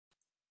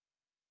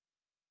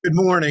Good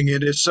morning.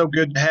 It is so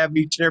good to have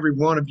each and every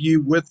one of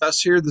you with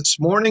us here this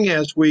morning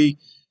as we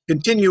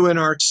continue in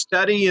our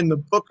study in the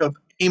book of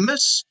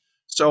Amos.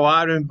 So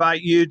I'd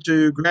invite you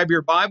to grab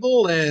your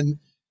Bible and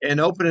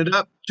open it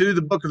up to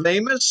the book of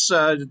Amos,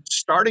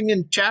 starting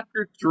in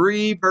chapter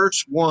 3,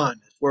 verse 1,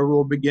 is where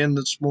we'll begin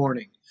this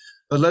morning.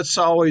 But as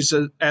always,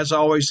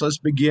 let's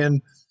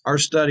begin our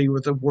study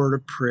with a word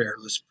of prayer.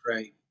 Let's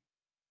pray.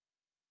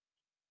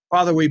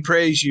 Father, we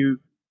praise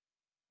you.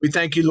 We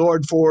thank you,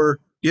 Lord,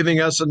 for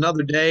giving us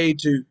another day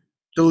to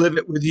live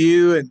it with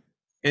you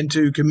and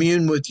to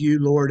commune with you,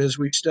 Lord, as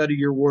we study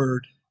your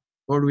word.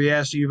 Lord, we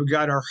ask that you would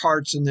guide our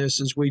hearts in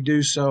this as we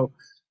do so.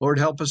 Lord,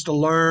 help us to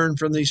learn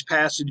from these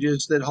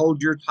passages that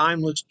hold your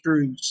timeless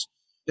truths,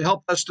 to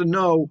help us to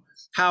know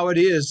how it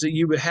is that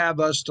you would have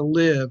us to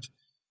live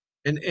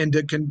and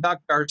to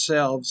conduct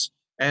ourselves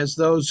as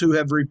those who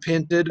have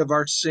repented of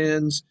our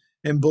sins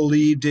and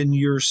believed in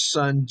your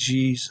Son,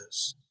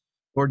 Jesus.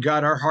 Lord,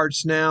 guide our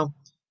hearts now.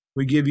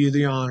 We give you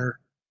the honor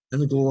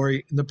and the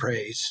glory and the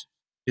praise.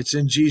 It's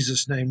in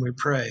Jesus' name we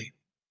pray.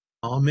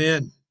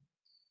 Amen.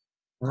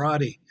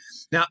 Alrighty.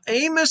 Now,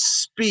 Amos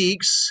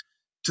speaks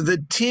to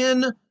the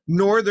 10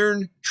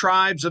 northern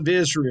tribes of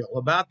Israel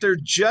about their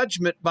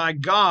judgment by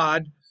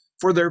God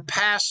for their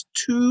past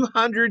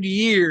 200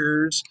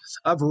 years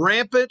of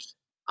rampant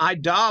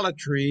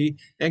idolatry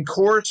and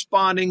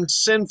corresponding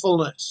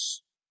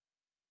sinfulness.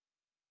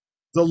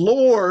 The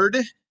Lord,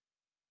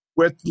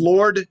 with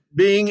Lord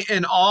being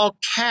in all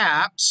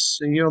caps,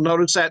 and you'll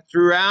notice that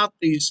throughout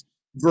these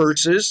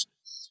verses,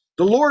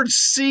 the Lord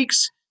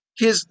seeks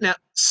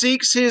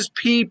his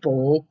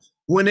people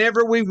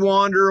whenever we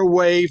wander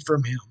away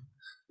from him.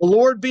 The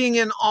Lord being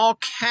in all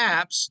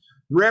caps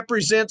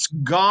represents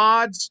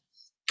God's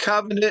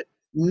covenant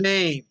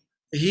name,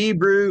 the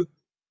Hebrew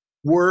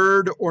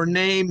word or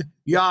name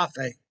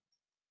Yahweh.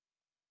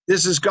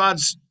 This is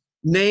God's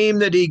name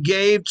that he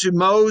gave to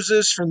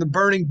Moses from the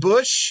burning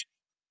bush,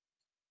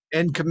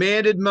 and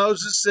commanded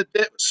Moses that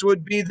this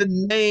would be the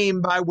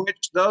name by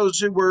which those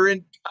who were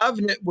in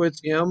covenant with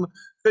him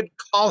could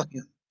call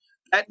him.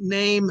 That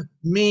name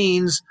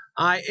means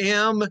I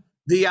am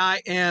the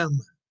I am.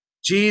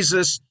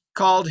 Jesus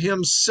called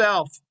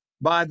himself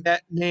by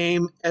that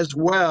name as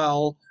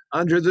well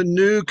under the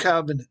new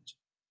covenant.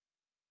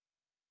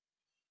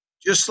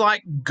 Just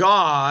like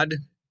God,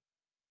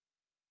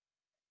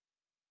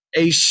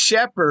 a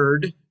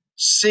shepherd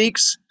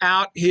seeks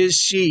out his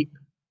sheep.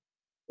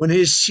 When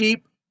his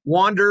sheep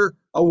wander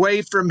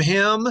away from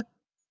him,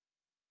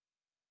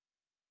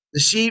 the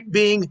sheep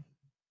being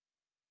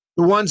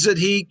the ones that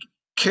he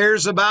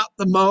cares about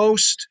the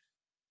most,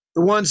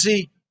 the ones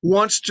he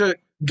wants to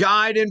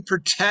guide and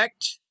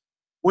protect,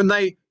 when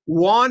they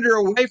wander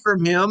away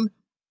from him,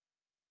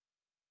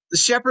 the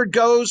shepherd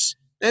goes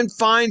and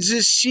finds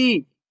his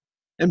sheep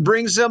and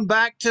brings them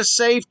back to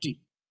safety.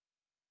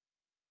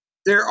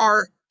 There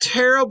are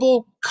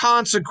terrible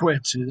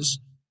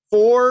consequences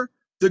for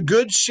the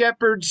good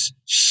shepherd's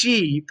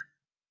sheep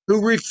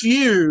who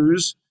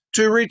refuse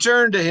to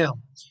return to him.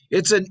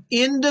 It's an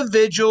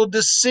individual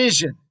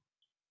decision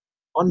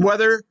on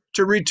whether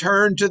to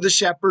return to the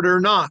shepherd or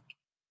not.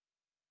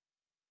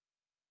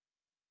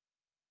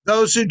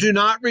 Those who do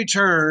not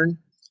return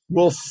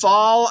will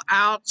fall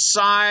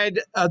outside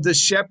of the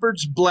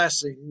shepherd's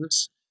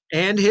blessings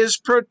and his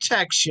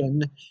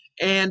protection,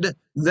 and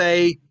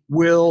they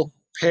will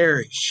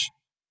perish.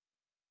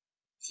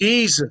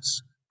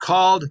 Jesus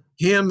called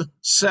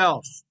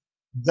himself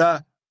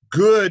the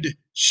Good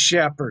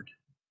Shepherd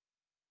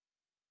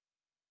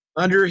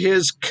under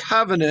his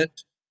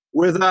covenant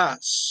with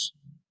us,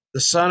 the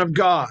Son of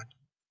God,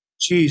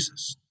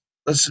 Jesus.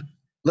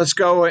 Let's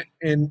go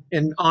and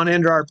on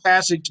into our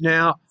passage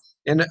now,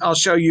 and I'll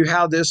show you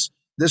how this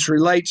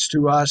relates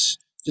to us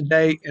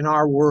today in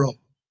our world.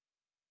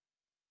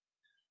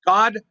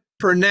 God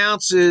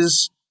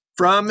pronounces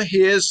from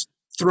his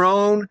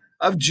throne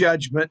of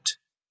judgment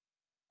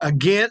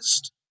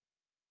against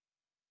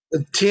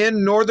the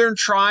 10 northern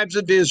tribes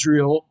of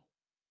Israel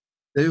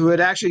who had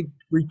actually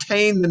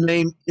retained the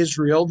name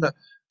Israel. The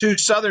 2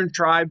 southern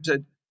tribes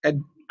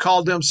had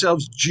called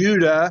themselves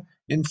Judah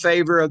in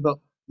favor of the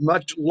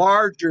much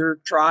larger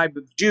tribe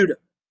of Judah.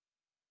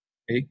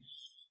 Okay?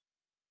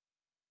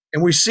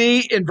 And we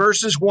see in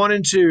verses 1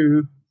 and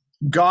 2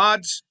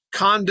 God's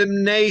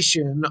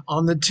condemnation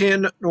on the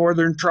 10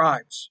 northern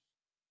tribes.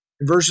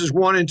 In verses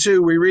 1 and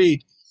 2 we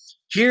read,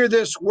 "Hear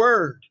this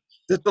word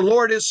that the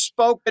Lord has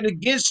spoken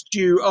against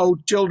you, O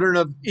children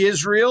of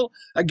Israel,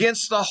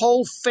 against the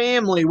whole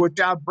family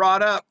which I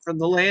brought up from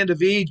the land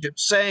of Egypt,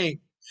 saying,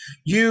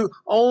 you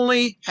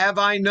only have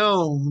I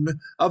known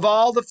of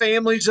all the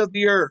families of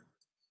the earth.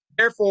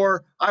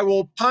 Therefore, I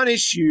will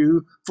punish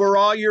you for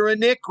all your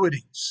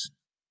iniquities."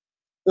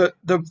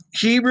 The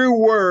Hebrew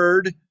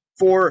word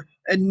for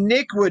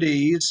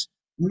iniquities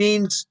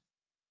means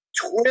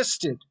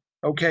twisted,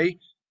 okay?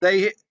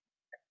 They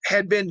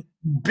had been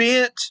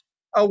bent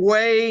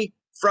away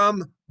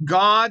from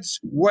God's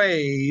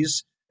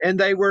ways, and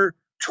they were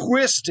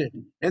twisted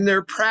in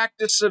their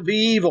practice of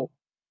evil.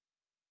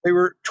 They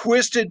were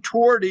twisted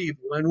toward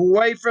evil and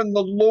away from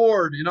the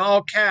Lord, in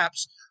all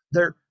caps,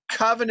 their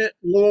covenant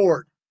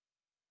Lord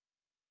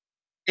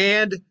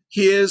and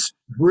his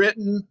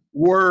written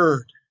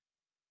word.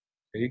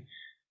 Okay.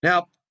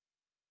 Now,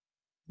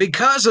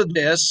 because of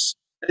this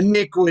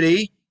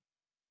iniquity,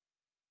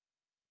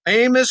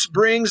 Amos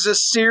brings a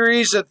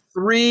series of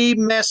 3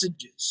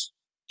 messages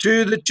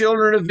to the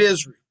children of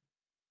Israel.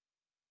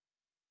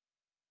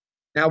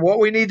 Now, what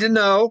we need to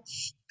know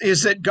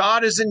is that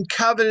God is in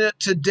covenant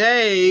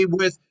today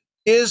with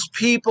his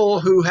people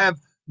who have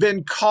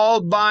been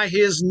called by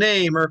his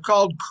name or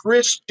called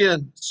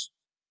Christians.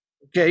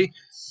 Okay.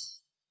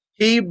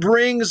 He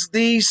brings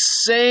these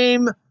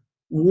same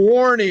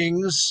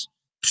warnings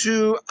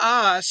to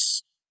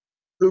us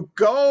who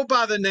go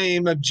by the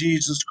name of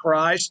Jesus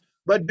Christ,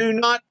 but do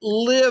not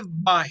live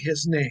by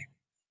his name.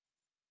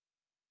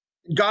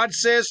 God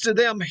says to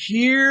them,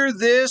 hear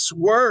this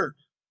word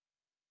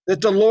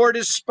that the Lord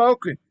has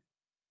spoken.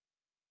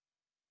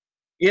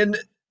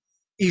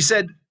 He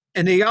said,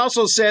 and he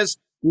also says,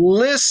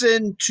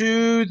 listen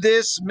to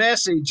this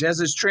message, as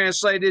is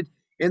translated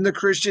in the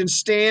Christian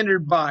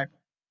Standard Bible.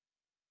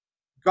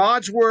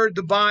 God's word,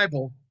 the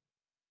Bible,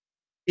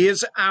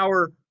 is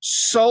our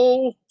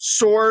sole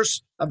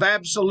source of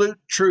absolute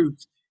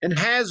truth and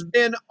has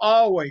been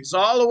always,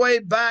 all the way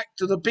back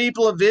to the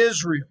people of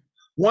Israel,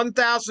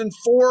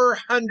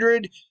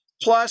 1,400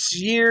 plus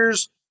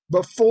years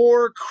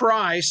before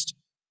Christ.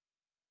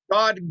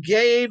 God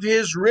gave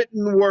his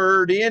written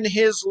word in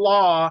his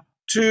law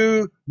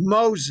to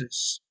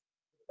Moses,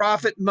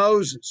 prophet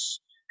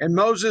Moses, and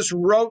Moses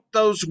wrote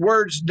those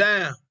words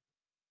down.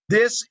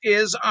 This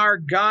is our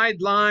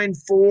guideline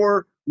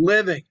for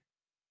living.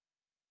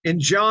 In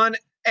John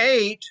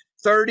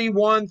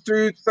 8:31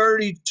 through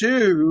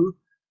 32,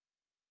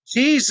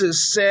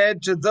 Jesus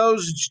said to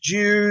those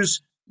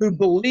Jews who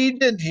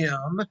believed in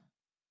him,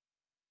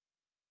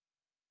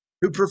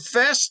 who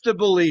professed to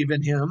believe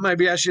in him,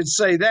 maybe I should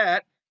say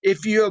that,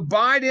 if you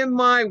abide in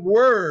my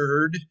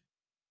word,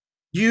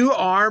 you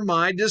are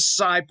my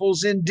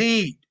disciples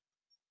indeed,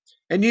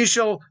 and you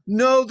shall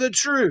know the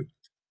truth,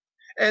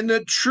 and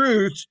the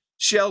truth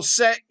shall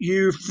set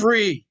you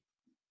free.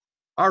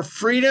 Our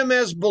freedom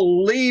as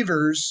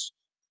believers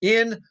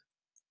in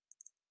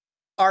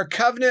our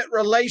covenant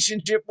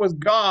relationship with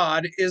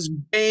God is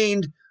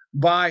gained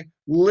by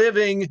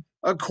living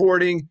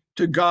according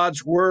to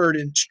God's word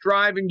and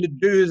striving to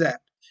do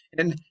that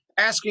and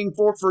asking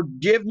for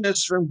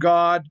forgiveness from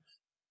God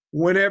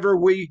whenever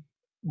we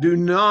do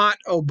not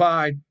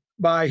abide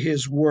by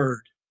his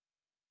word.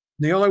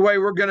 The only way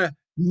we're going to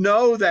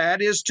know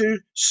that is to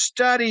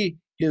study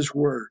his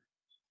word.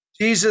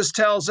 Jesus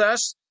tells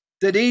us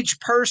that each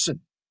person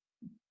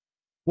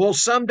will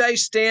someday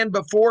stand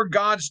before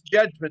God's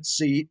judgment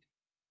seat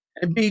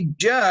and be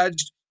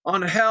judged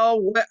on how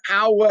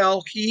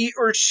well he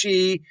or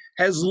she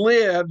has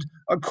lived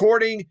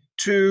according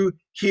to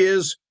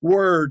his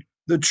word,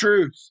 the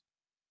truth.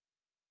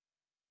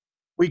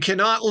 We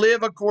cannot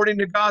live according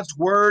to God's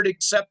word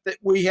except that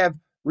we have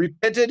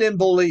repented and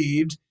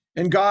believed,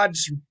 and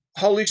God's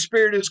Holy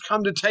Spirit has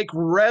come to take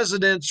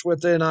residence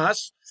within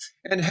us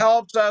and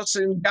helps us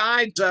and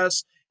guides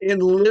us in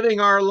living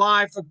our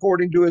life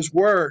according to his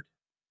word.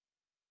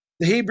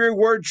 The Hebrew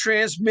word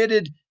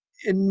transmitted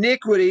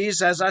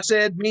iniquities, as I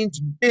said, means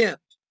bent.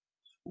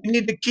 We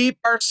need to keep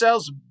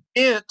ourselves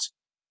bent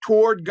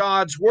toward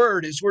God's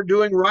word, as we're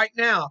doing right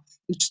now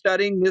in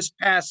studying this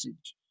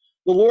passage.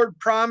 The Lord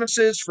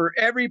promises for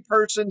every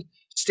person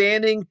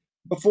standing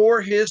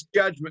before his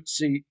judgment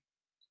seat,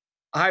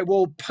 I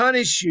will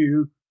punish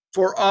you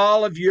for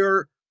all of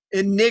your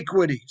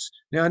iniquities.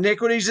 Now,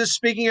 iniquities is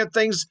speaking of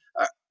things,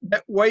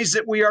 ways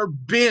that we are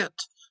bent,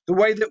 the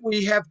way that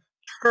we have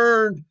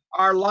turned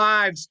our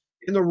lives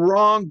in the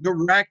wrong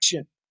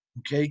direction.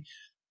 Okay,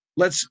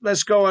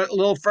 let's go a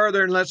little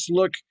further and let's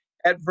look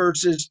at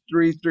verses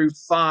 3 through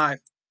 5.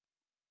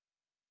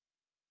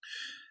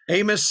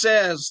 Amos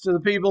says to the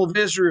people of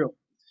Israel,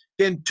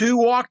 can 2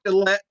 walk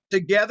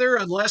together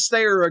unless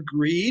they are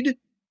agreed?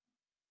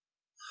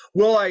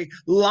 Will a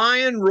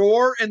lion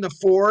roar in the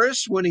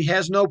forest when he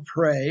has no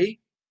prey?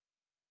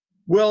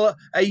 Will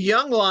a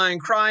young lion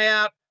cry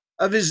out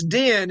of his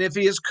den if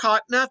he has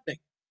caught nothing?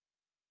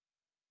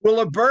 Will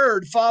a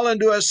bird fall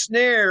into a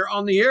snare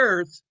on the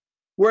earth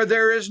where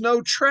there is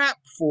no trap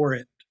for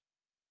it?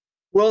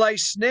 Will a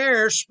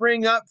snare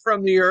spring up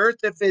from the earth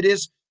if it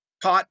is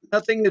caught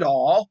nothing at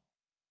all?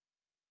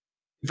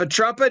 If a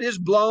trumpet is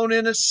blown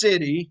in a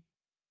city,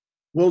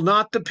 will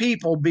not the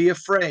people be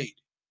afraid?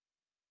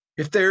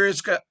 If there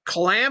is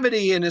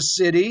calamity in a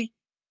city,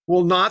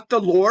 will not the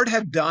Lord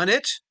have done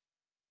it?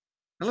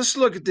 Now let's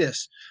look at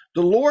this.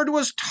 The Lord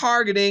was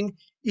targeting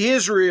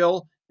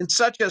Israel in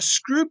such a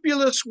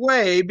scrupulous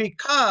way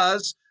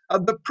because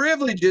of the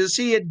privileges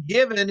he had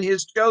given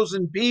his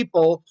chosen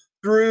people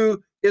through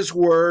his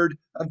word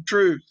of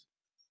truth.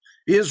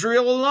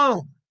 Israel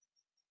alone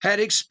had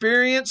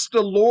experienced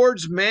the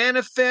Lord's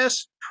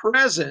manifest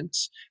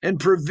presence and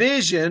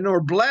provision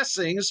or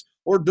blessings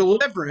or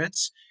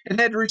deliverance, and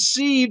had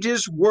received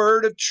his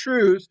word of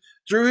truth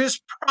through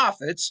his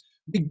prophets,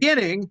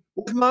 beginning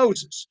with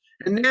Moses.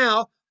 And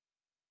now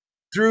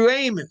through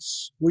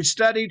Amos. We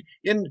studied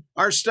in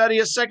our study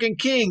of 2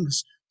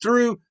 Kings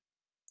through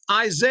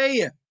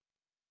Isaiah.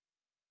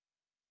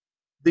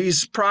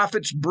 These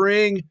prophets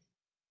bring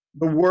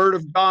the word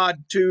of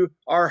God to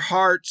our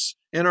hearts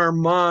and our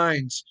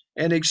minds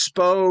and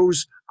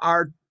expose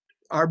our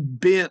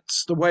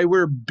bents, the way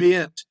we're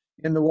bent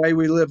in the way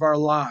we live our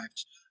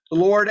lives. The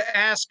Lord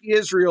asked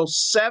Israel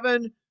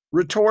 7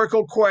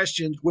 rhetorical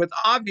questions with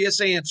obvious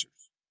answers.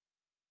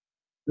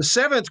 The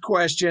 7th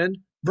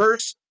question,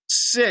 verse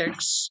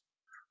 6,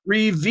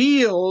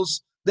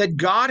 reveals that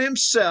God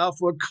himself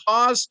would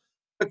cause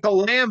the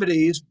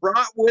calamities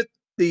brought with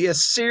the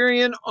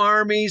Assyrian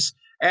armies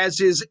as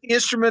his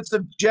instruments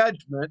of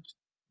judgment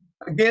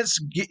against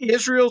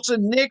Israel's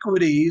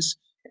iniquities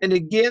and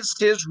against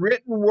his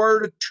written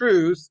word of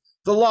truth,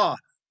 the law.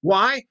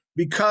 Why?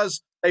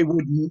 Because they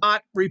would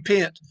not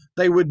repent.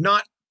 They would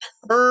not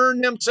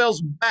turn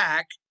themselves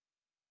back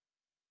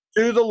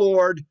to the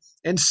Lord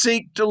and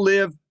seek to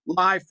live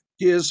life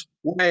his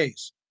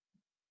ways.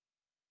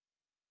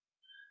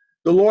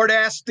 The Lord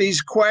asks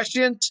these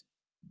questions,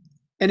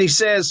 and he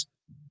says,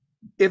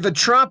 if a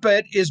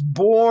trumpet is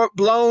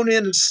blown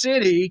in a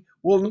city,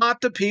 will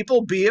not the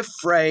people be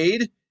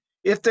afraid?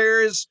 If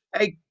there is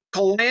a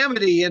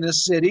calamity in a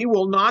city,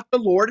 will not the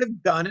Lord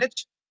have done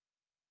it?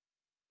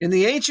 In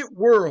the ancient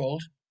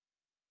world,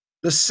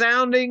 the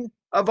sounding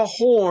of a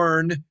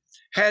horn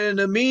had an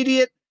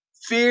immediate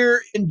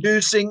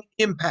fear-inducing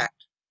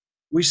impact.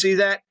 We see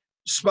that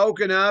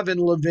spoken of in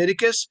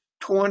Leviticus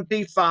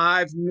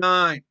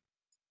 25:9.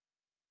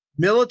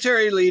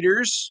 Military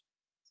leaders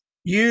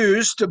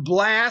used to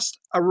blast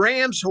a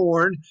ram's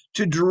horn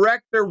to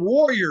direct their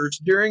warriors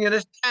during an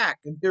attack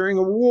and during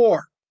a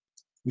war.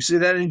 We see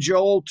that in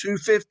Joel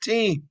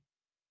 2:15.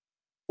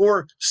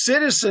 For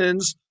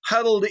citizens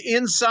huddled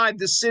inside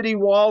the city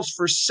walls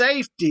for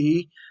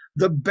safety,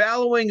 the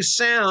bellowing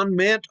sound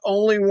meant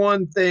only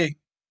one thing.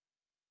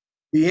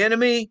 The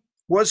enemy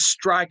was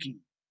striking.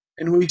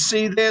 And we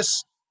see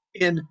this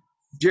in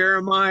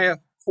Jeremiah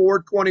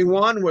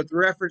 4:21 with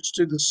reference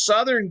to the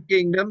southern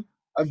kingdom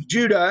of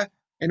Judah,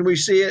 and we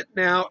see it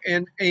now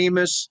in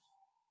Amos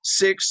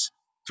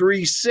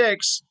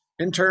 6:3-6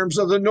 in terms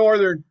of the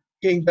northern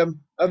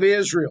kingdom of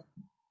Israel.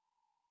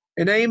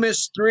 In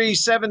Amos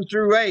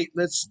 3:7-8,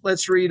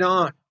 let's read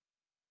on.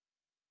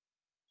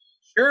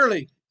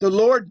 Surely the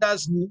Lord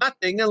does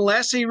nothing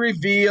unless he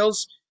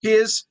reveals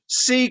his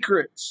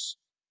secrets.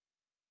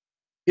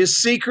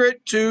 His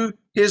secret to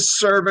his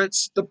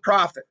servants, the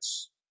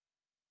prophets.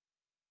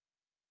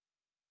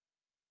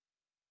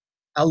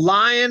 A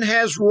lion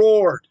has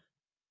roared.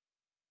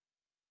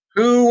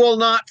 Who will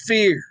not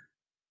fear?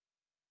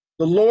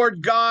 The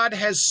Lord God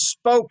has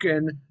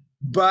spoken,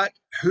 but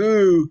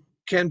who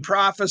can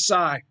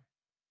prophesy?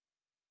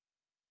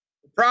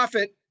 The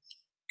prophet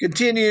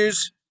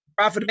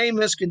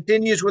Amos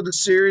continues with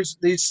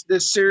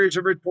this series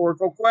of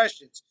rhetorical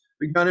questions,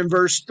 begun in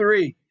verse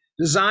 3,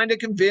 designed to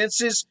convince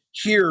his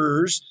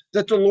hearers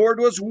that the Lord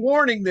was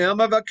warning them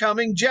of a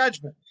coming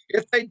judgment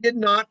if they did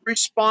not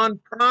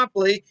respond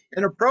promptly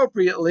and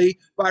appropriately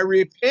by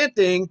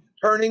repenting,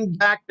 turning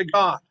back to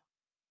God.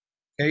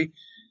 Okay?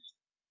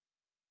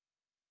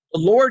 The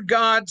Lord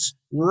God's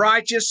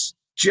righteous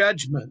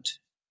judgment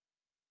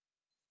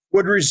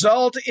would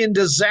result in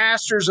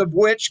disasters of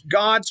which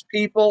God's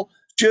people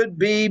should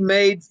be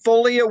made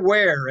fully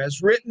aware,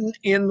 as written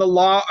in the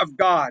law of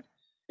God.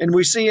 And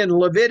we see in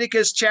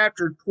Leviticus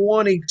chapter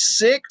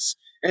 26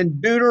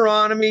 and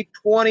Deuteronomy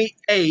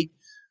 28,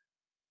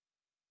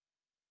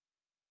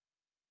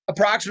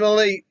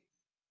 approximately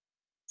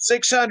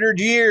 600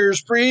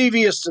 years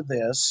previous to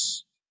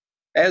this,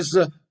 as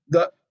the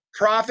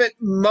prophet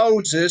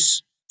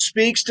Moses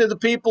speaks to the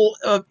people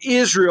of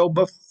Israel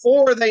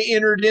before they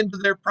entered into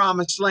their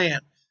promised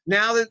land.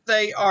 Now that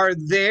they are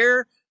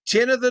there,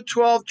 10 of the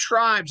 12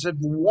 tribes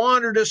have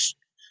wandered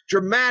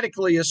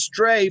dramatically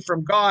astray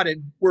from God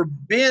and were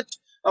bent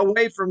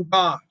away from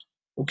God.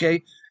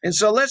 Okay, and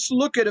so let's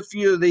look at a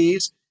few of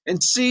these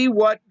and see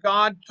what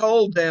God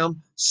told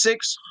them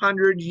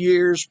 600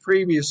 years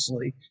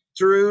previously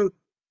through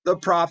the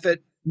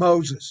prophet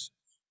Moses.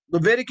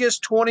 Leviticus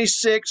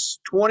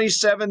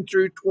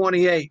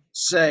 26:27-28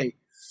 say,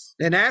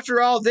 and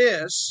after all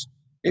this,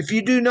 if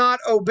you do not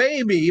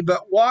obey me,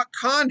 but walk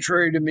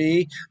contrary to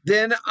me,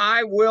 then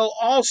I will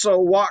also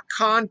walk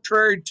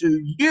contrary to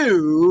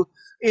you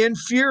in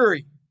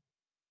fury.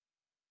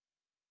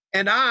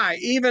 And I,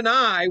 even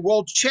I,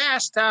 will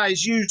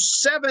chastise you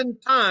 7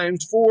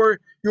 times for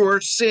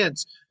your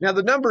sins. Now,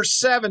 the number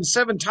 7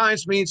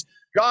 times means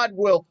God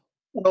will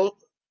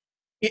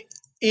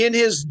in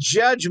his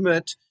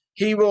judgment,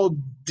 he will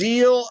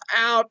deal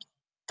out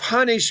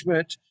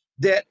punishment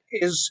that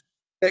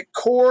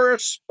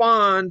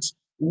corresponds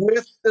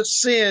with the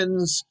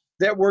sins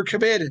that were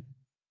committed.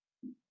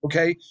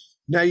 Okay?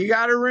 Now you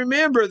got to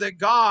remember that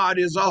God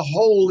is a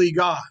holy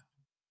God.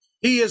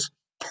 He is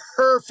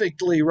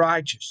perfectly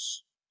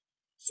righteous.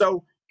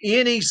 So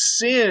any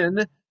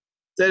sin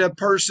that a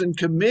person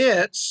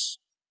commits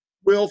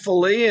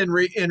willfully in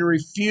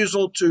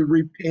refusal to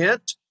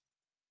repent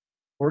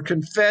or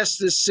confess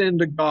this sin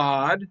to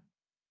God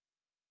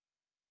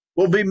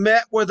will be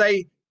met with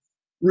a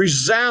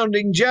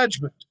resounding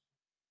judgment.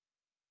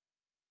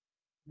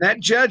 That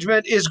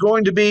judgment is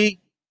going to be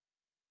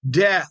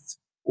death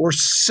or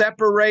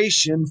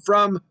separation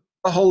from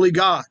the holy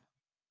God.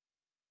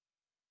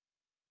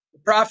 The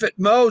prophet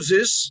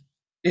Moses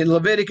in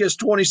Leviticus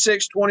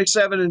 26,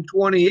 27, and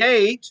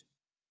 28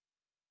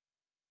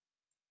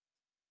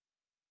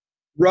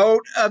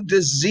 wrote of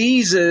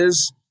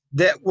diseases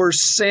that were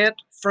sent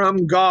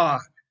from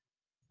God.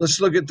 Let's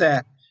look at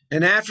that.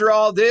 And after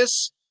all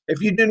this,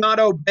 if you do not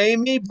obey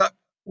me, but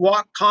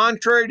walk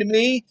contrary to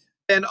me,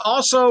 then I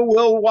also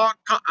will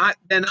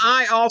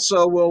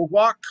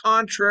walk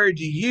contrary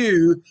to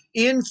you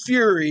in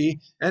fury,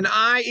 and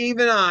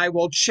I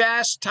will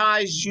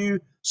chastise you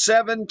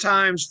 7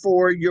 times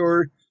for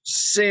your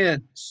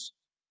sins.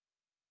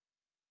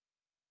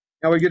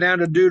 Now we go down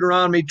to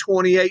Deuteronomy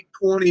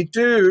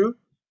 28:22,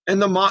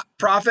 and the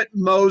prophet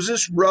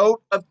Moses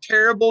wrote of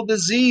terrible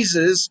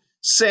diseases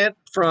sent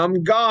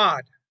from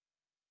God.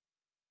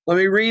 Let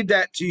me read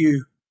that to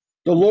you.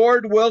 The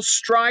Lord will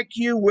strike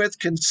you with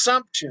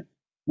consumption,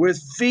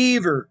 with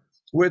fever,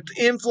 with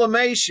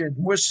inflammation,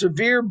 with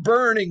severe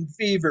burning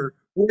fever,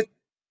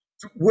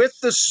 with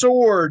the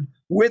sword,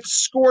 with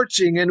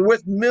scorching, and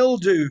with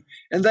mildew,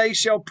 and they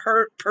shall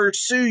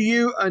pursue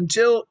you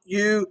until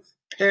you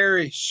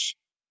perish.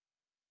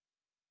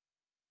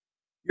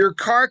 Your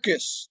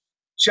carcass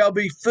shall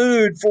be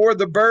food for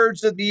the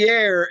birds of the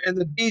air and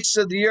the beasts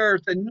of the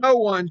earth, and no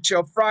one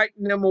shall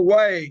frighten them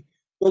away.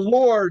 The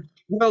Lord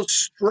will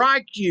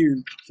strike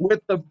you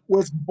with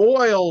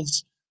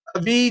boils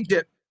of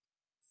Egypt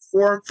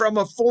from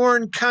a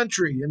foreign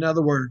country. In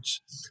other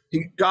words,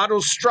 God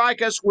will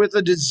strike us with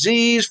a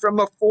disease from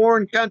a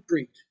foreign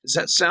country. Does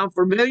that sound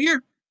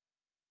familiar?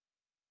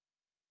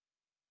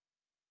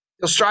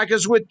 He'll strike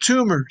us with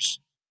tumors,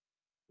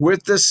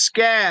 with the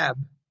scab,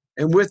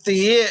 and with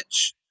the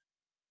itch,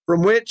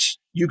 from which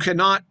you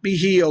cannot be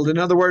healed. In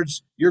other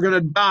words, you're going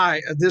to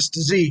die of this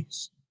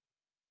disease.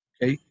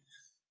 Okay.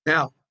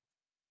 Now,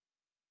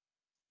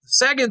 the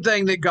second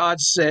thing that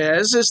God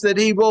says is that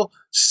he will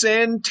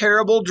send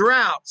terrible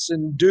droughts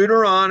in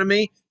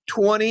Deuteronomy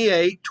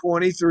 28,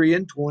 23,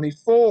 and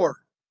 24.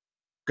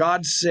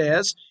 God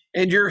says,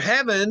 and your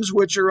heavens,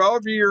 which are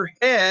over your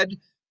head,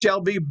 shall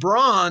be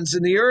bronze,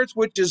 and the earth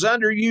which is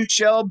under you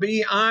shall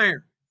be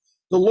iron.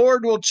 The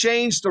Lord will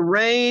change the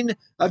rain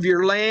of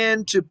your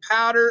land to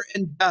powder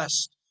and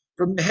dust.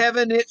 From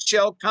heaven it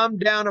shall come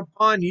down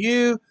upon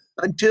you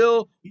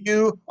until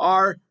you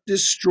are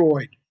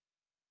destroyed.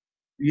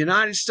 The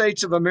United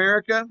States of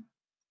America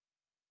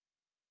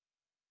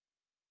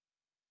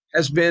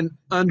has been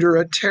under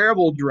a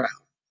terrible drought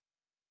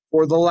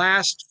for the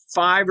last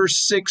 5 or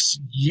 6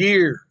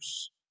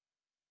 years.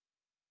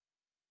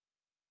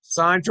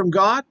 Sign from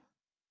God?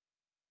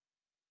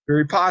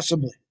 Very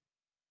possibly.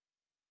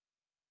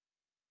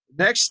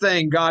 Next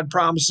thing God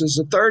promises,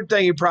 the third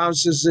thing he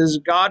promises is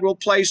God will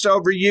place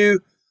over you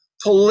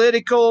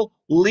political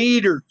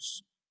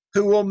leaders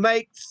who will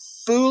make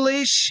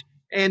foolish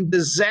and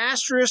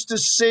disastrous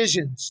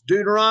decisions.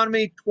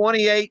 Deuteronomy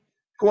 28,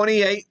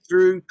 28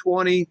 through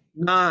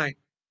 29. Does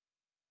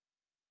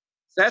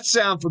that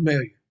sound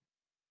familiar?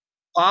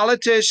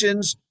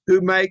 Politicians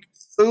who make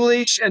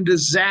foolish and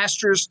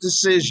disastrous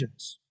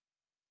decisions.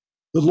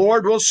 The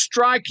Lord will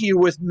strike you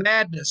with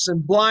madness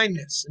and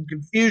blindness and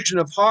confusion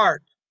of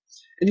heart.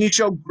 And you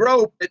shall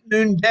grope at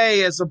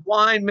noonday as a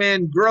blind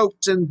man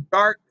gropes in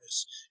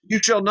darkness. You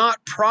shall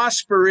not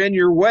prosper in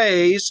your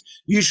ways.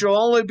 You shall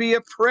only be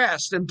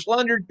oppressed and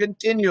plundered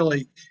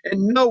continually,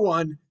 and no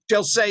one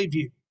shall save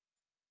you.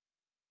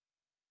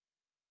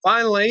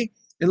 Finally,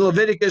 in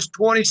Leviticus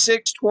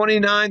 26,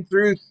 29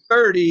 through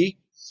 30,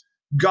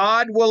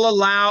 God will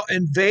allow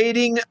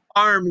invading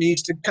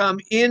armies to come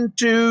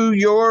into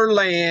your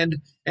land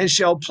and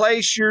shall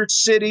place your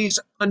cities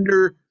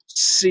under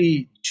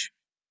siege.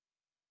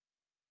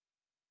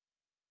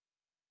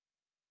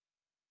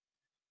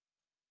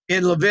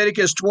 In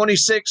Leviticus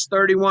 26,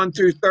 31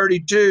 through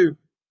 32,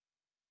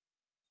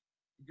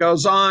 it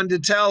goes on to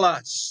tell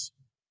us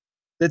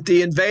that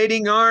the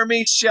invading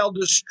army shall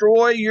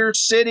destroy your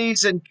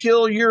cities and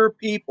kill your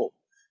people,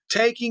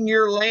 taking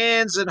your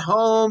lands and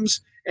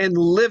homes and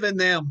live in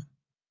them.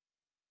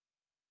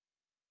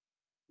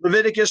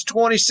 Leviticus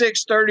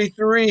 26,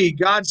 33,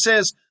 God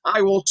says,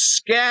 I will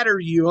scatter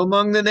you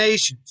among the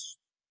nations.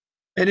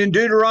 And in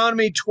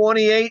Deuteronomy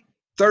 28,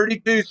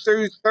 32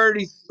 through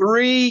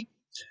 33,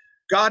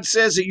 God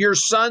says that your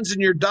sons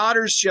and your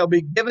daughters shall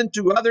be given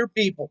to other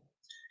people,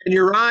 and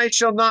your eyes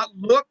shall not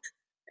look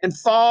and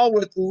fall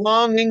with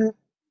longing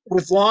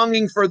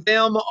for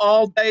them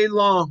all day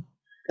long.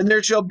 And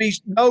there shall be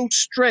no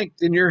strength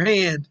in your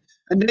hand.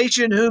 A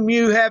nation whom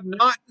you have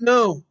not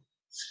known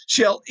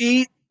shall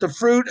eat the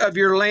fruit of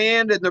your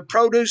land and the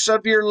produce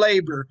of your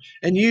labor,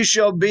 and you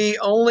shall be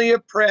only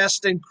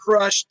oppressed and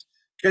crushed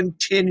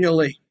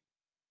continually.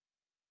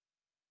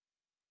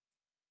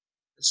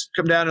 Let's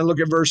come down and look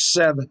at verse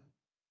 7.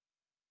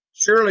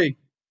 Surely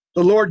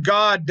the Lord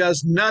God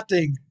does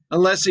nothing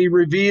unless he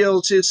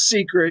reveals his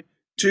secret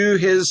to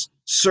his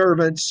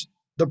servants,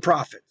 the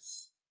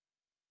prophets.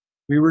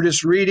 We were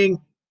just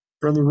reading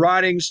from the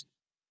writings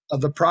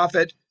of the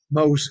prophet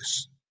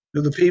Moses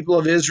to the people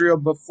of Israel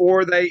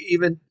before they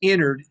even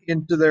entered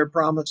into their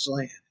promised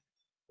land.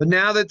 But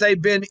now that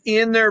they've been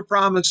in their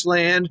promised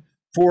land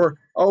for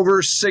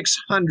over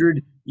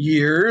 600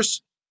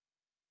 years,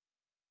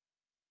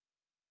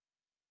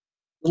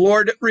 the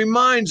Lord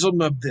reminds them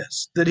of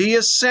this, that he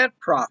has sent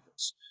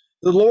prophets.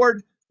 The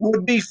Lord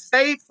would be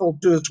faithful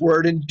to his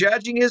word in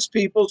judging his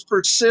people's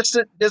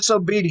persistent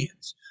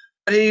disobedience.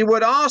 But he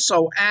would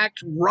also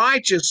act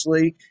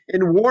righteously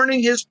in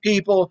warning his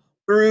people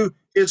through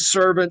his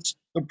servants,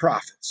 the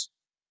prophets.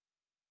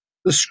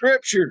 The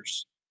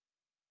scriptures,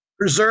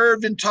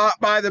 preserved and taught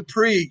by the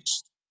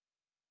priests,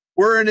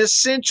 were an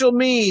essential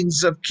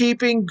means of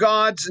keeping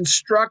God's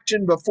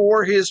instruction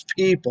before his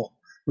people.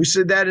 We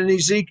said that in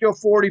Ezekiel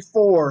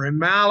 44 and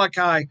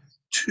Malachi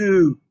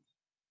 2.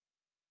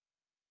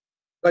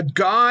 But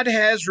God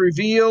has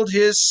revealed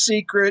his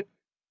secret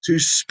to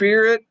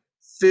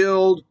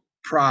spirit-filled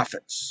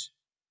prophets,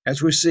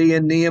 as we see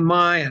in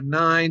Nehemiah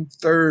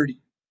 9:30.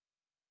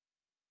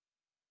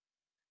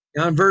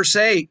 Now in verse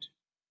 8,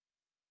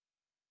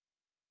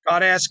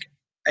 God asks,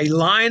 a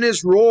lion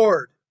has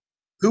roared,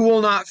 who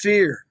will not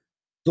fear?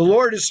 The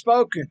Lord has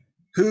spoken,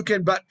 who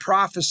can but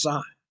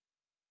prophesy?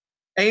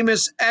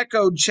 Amos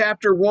echoed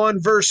chapter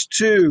 1, verse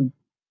 2,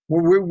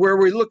 where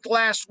we looked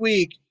last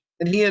week,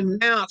 and he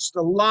announced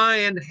the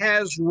lion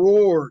has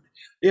roared.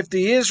 If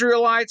the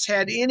Israelites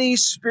had any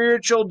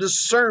spiritual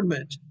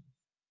discernment,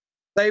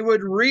 they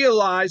would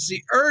realize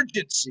the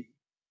urgency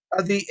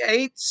of the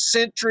 8th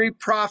century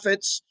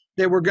prophets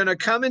that were going to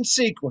come in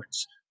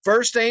sequence.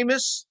 First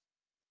Amos,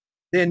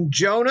 then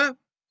Jonah,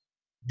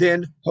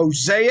 then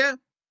Hosea,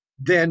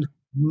 then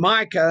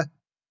Micah,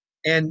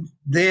 and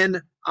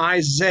then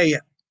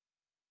Isaiah.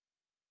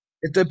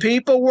 If the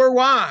people were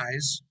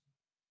wise,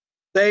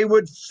 they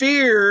would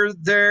fear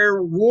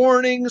their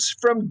warnings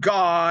from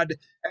God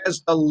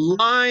as the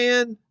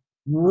lion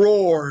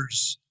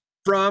roars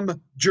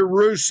from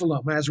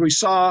Jerusalem, as we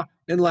saw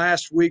in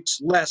last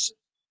week's lesson,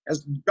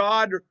 as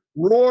God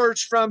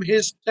roars from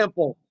his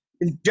temple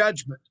in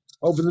judgment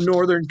over the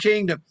northern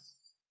kingdom.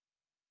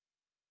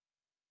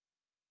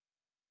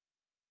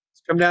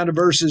 Let's come down to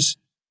verses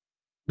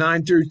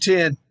 9 through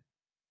 10,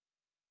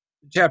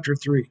 chapter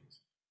 3.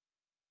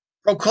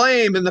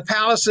 Proclaim in the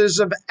palaces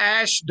of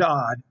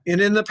Ashdod and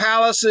in the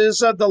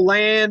palaces of the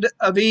land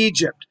of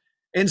Egypt,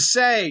 and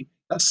say,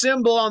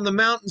 assemble on the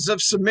mountains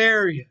of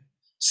Samaria.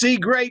 See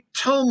great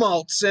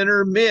tumults in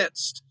her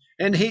midst,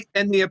 and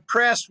the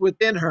oppressed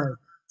within her,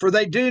 for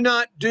they do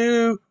not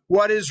do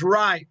what is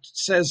right,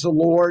 says the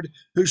Lord,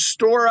 who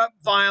store up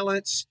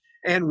violence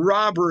and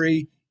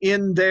robbery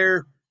in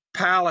their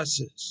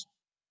palaces.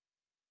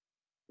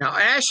 Now,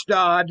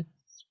 Ashdod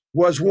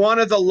was one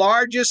of the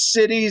largest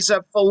cities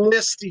of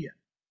Philistia,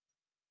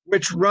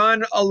 which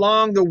run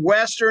along the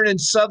western and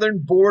southern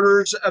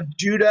borders of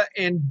Judah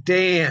and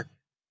Dan.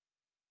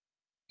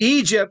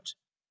 Egypt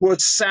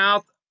was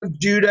south of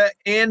Judah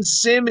and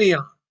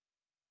Simeon.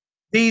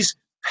 These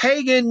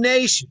pagan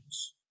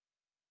nations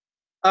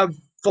of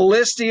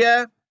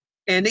Philistia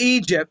and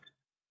Egypt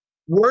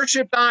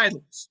worshipped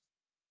idols.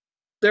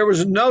 There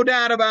was no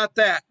doubt about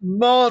that.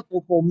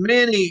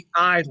 Many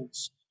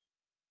idols.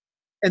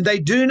 And they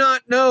do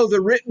not know the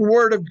written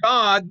word of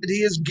God that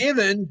he has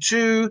given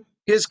to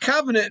his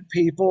covenant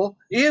people,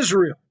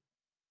 Israel.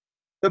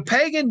 The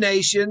pagan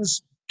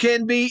nations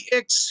can be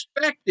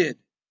expected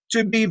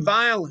to be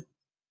violent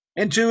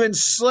and to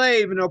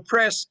enslave and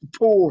oppress the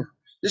poor.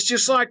 It's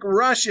just like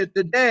Russia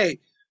today.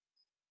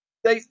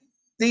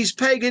 These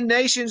pagan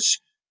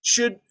nations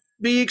should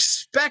be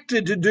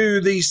expected to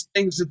do these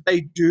things that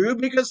they do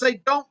because they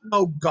don't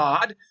know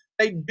God.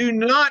 They do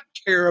not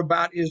care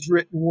about his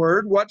written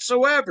word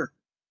whatsoever.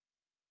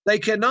 They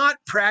cannot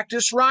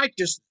practice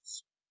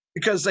righteousness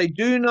because they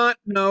do not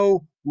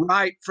know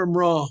right from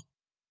wrong.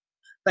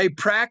 They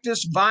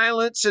practice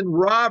violence and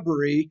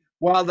robbery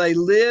while they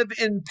live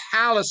in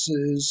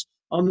palaces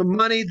on the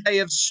money they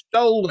have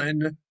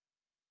stolen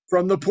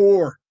from the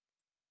poor.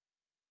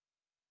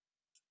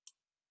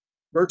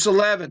 Verse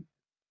 11,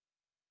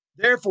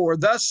 therefore,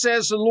 thus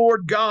says the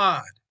Lord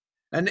God,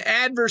 an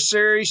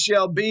adversary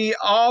shall be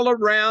all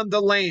around the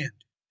land.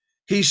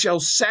 He shall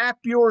sap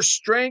your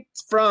strength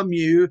from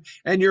you,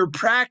 and your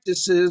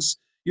palaces,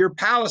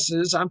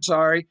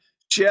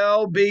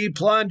 shall be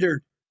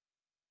plundered.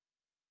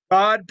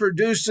 God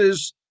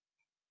produces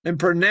and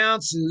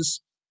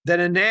pronounces that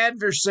an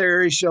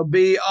adversary shall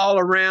be all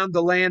around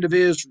the land of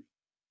Israel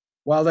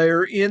while they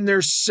are in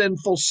their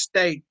sinful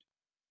state.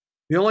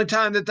 The only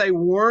time that they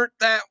weren't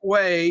that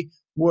way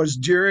was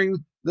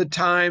during the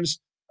times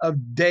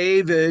of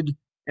David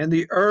and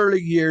the early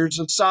years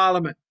of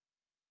Solomon.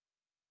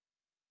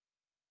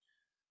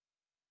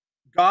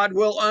 God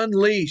will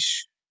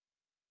unleash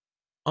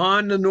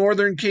on the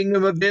northern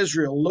kingdom of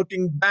Israel.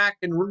 Looking back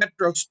in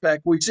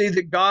retrospect, we see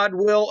that God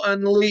will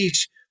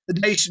unleash the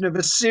nation of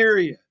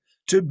Assyria,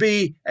 to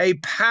be a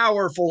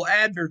powerful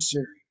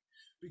adversary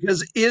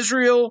because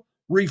Israel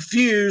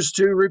refused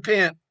to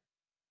repent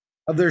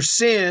of their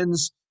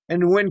sins.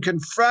 And when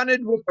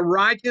confronted with the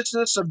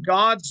righteousness of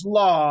God's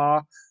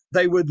law,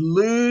 they would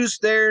lose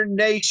their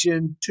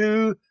nation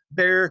to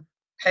their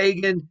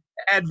pagan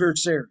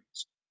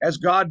adversaries as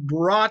God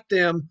brought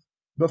them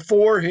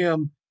before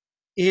him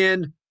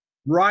in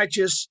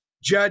righteous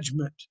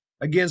judgment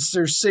against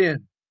their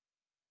sin.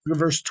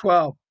 Verse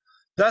 12,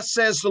 thus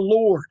says the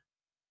Lord,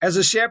 as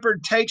a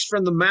shepherd takes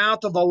from the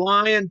mouth of a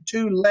lion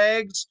 2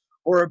 legs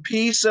or a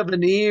piece of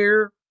an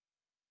ear,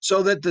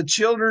 so that the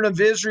children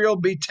of Israel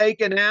be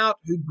taken out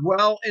who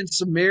dwell in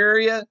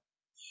Samaria,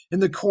 in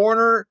the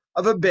corner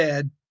of a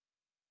bed,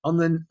 on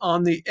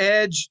the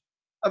edge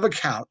of a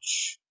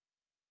couch.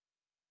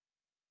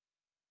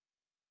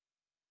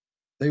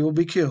 They will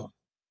be killed.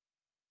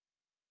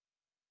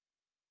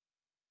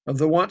 Of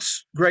the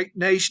once great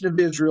nation of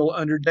Israel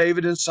under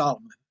David and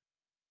Solomon,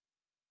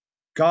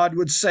 God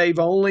would save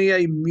only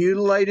a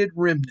mutilated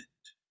remnant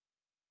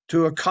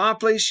to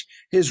accomplish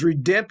his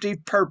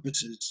redemptive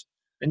purposes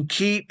and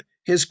keep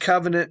his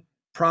covenant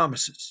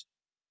promises.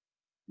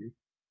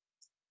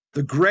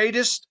 The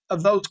greatest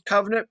of those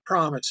covenant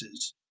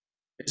promises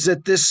is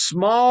that this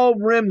small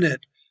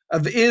remnant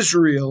of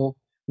Israel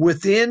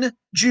within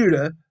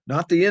Judah,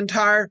 not the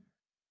entire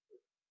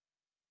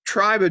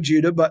tribe of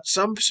Judah, but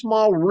some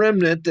small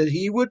remnant that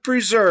he would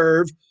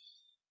preserve,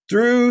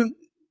 through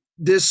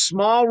this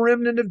small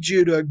remnant of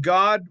Judah,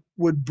 God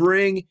would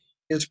bring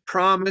his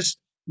promised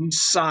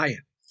Messiah.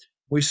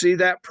 We see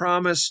that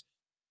promise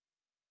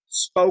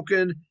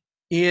spoken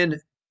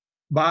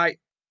by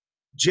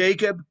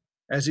Jacob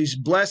as he's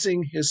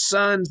blessing his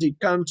sons. He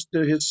comes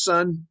to his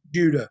son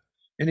Judah,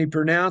 and he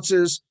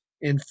pronounces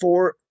in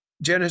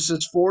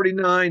Genesis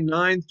 49,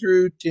 9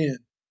 through 10,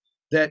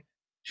 that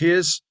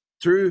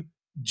through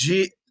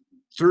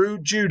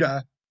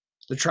Judah,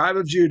 the tribe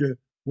of Judah,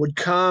 would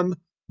come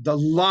the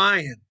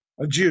Lion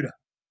of Judah,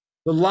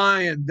 the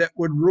Lion that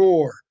would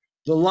roar,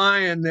 the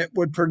Lion that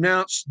would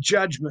pronounce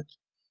judgment,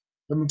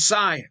 the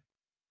Messiah,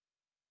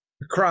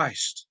 the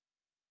Christ,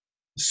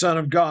 the Son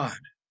of God,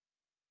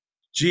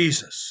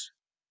 Jesus.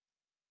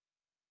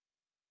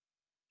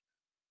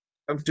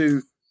 Come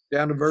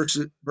down to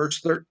verse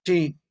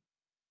 13.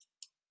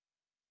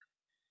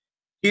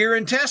 Hear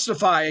and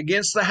testify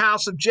against the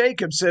house of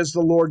Jacob, says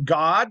the Lord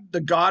God,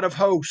 the God of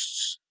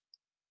hosts.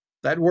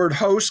 That word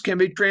host can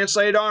be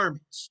translated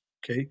armies.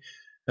 Okay,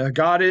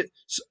 God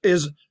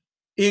is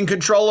in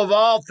control of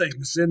all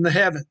things in the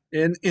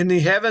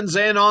heavens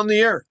and on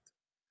the earth,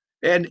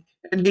 and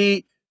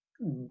he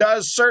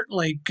does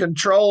certainly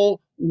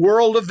control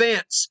world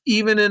events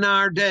even in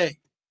our day.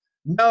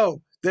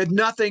 Know that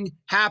nothing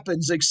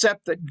happens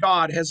except that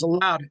God has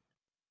allowed it.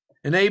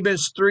 In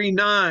Amos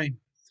 3:9,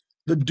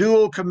 the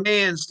dual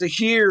commands to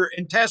hear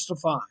and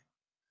testify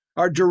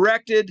are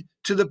directed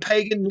to the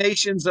pagan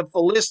nations of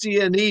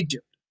Philistia and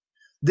Egypt.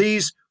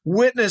 These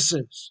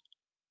witnesses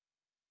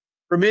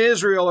from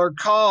Israel are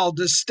called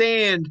to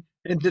stand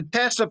and to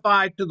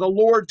testify to the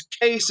Lord's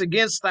case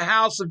against the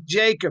house of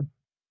Jacob,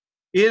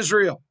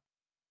 Israel.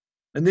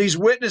 And these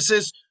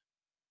witnesses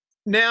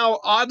now,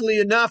 oddly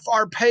enough,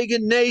 are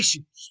pagan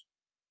nations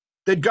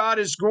that God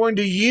is going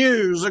to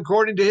use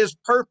according to his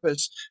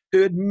purpose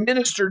to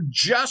administer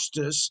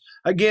justice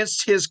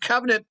against his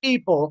covenant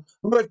people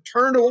who have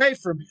turned away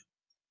from him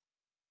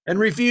and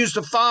refused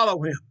to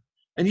follow him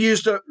and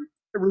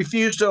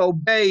refused to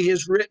obey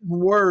his written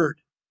word.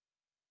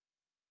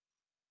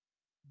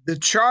 The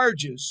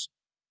charges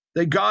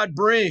that God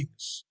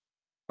brings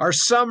are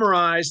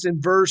summarized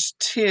in verse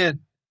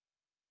 10.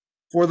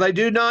 For they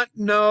do not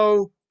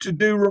know to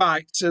do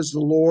right, says the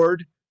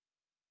Lord,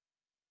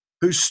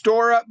 who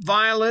store up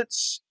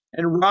violence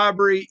and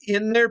robbery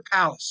in their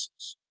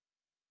palaces.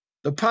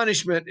 The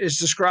punishment is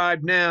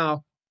described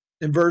now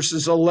in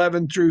verses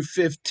 11 through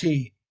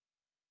 15.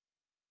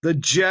 The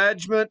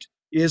judgment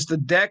is the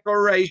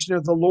declaration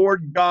of the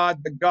Lord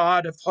God, the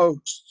God of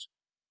hosts.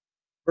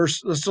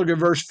 Let's look at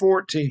verse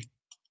 14.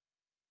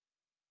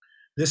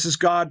 This is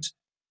God's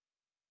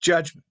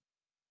judgment,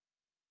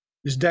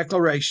 his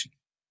declaration,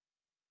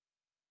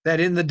 that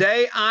in the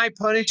day I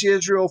punish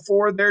Israel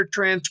for their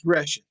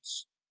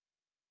transgressions,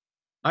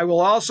 I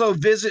will also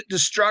visit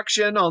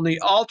destruction on the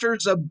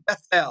altars of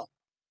Bethel,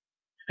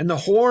 and the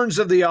horns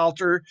of the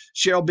altar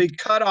shall be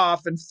cut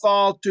off and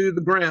fall to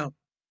the ground.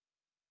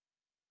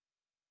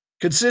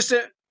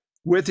 Consistent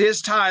with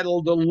his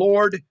title, the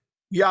Lord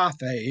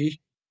Yahweh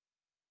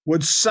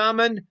would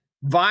summon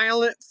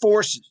violent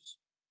forces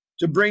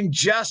to bring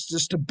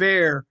justice to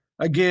bear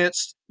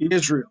against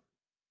Israel.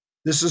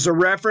 This is a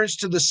reference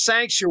to the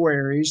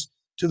sanctuaries,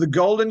 to the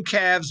golden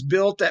calves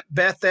built at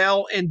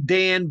Bethel and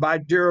Dan by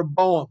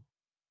Jeroboam.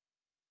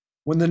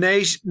 When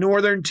the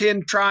northern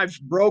 10 tribes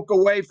broke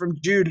away from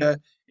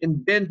Judah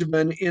and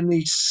Benjamin in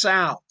the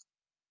south,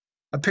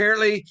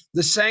 apparently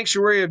the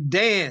sanctuary of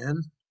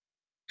Dan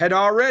had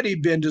already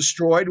been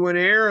destroyed when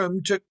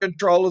Aram took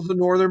control of the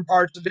northern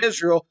parts of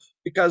Israel,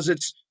 because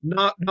it's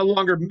no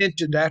longer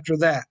mentioned after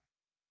that.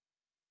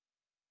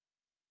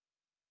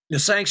 The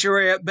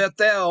sanctuary at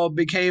Bethel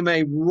became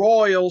a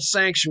royal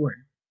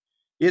sanctuary.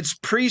 Its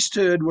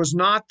priesthood was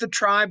not the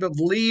tribe of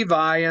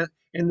Levi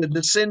and the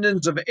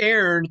descendants of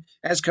Aaron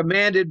as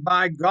commanded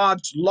by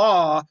God's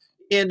law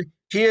in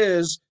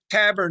his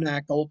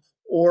tabernacle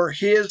or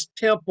his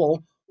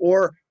temple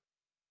or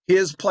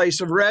his place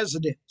of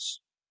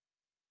residence.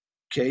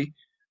 Okay.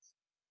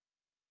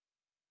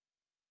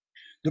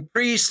 The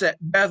priests at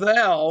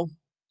Bethel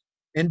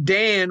and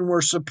Dan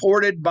were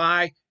supported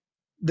by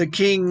the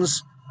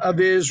kings of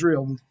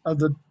Israel, of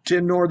the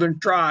 10 northern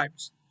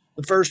tribes,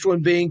 the first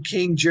one being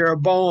King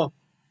Jeroboam.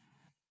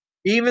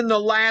 Even the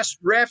last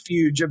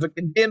refuge of a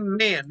condemned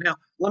man. Now,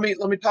 let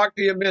me talk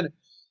to you a minute.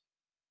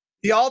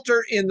 The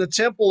altar in the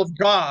temple of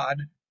God,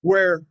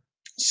 where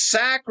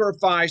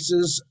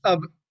sacrifices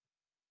of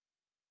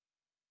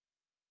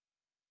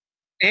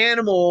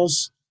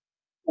animals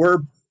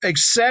were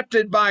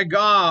accepted by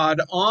God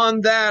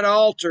on that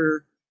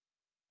altar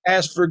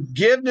as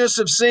forgiveness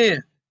of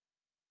sin.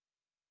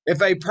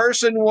 If a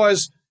person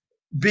was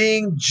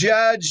being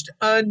judged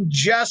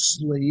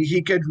unjustly,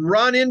 he could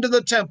run into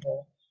the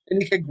temple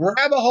and he could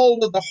grab a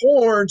hold of the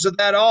horns of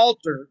that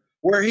altar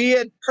where he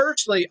had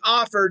personally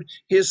offered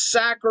his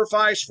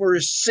sacrifice for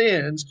his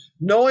sins,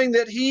 knowing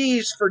that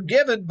he's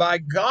forgiven by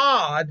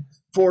God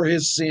for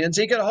his sins.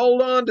 He could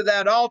hold on to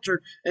that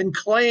altar and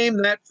claim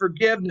that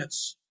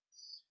forgiveness.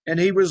 And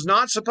he was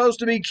not supposed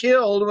to be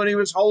killed when he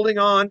was holding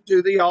on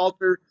to the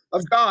altar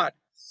of God.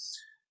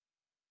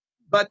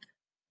 But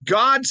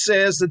God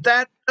says that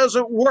that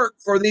doesn't work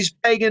for these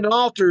pagan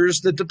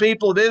altars that the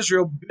people of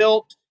Israel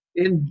built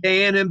in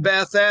Dan and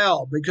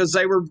Bethel, because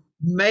they were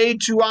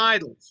made to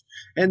idols.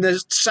 And the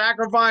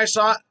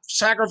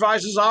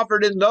sacrifices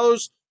offered in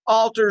those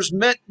altars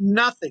meant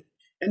nothing.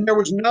 And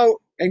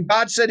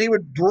God said he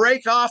would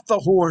break off the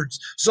horns.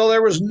 So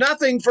there was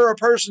nothing for a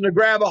person to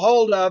grab a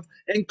hold of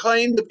and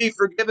claim to be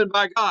forgiven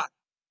by God.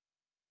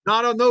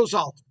 Not on those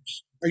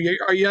altars.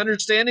 Are you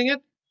understanding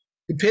it?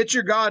 The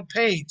picture God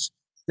paints.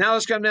 Now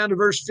let's come down to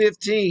verse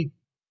 15.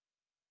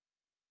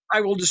 I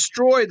will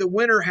destroy the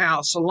winter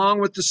house along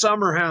with the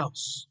summer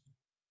house.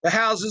 The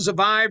houses of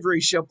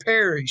ivory shall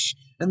perish,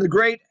 and the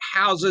great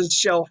houses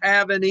shall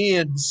have an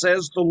end,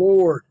 says the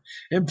Lord.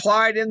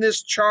 Implied in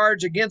this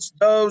charge against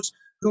those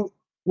who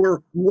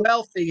were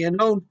wealthy and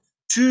owned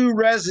 2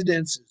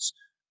 residences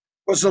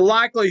was the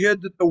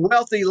likelihood that the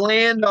wealthy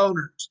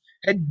landowners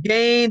had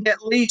gained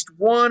at least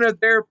one of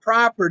their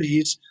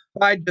properties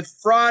by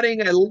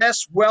defrauding a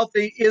less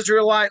wealthy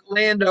Israelite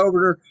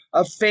landowner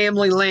of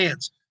family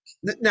lands.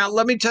 Now,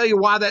 let me tell you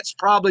why that's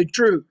probably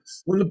true.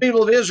 When the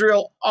people of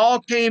Israel all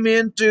came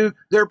into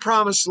their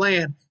promised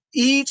land,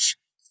 each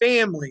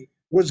family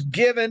was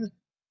given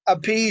a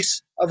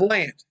piece of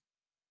land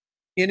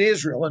in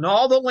Israel, and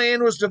all the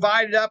land was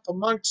divided up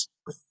amongst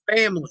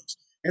families.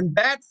 And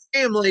that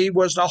family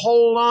was to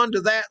hold on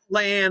to that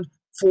land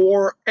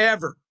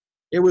forever.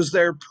 It was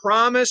their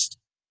promised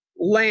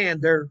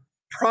land, their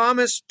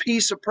promised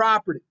piece of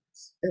property.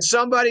 And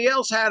somebody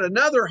else had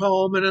another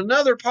home in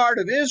another part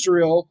of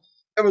Israel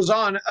that was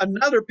on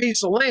another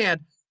piece of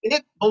land.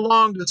 It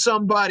belonged to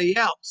somebody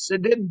else.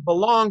 It didn't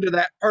belong to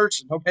that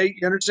person. Okay,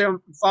 you understand?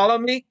 Follow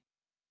me?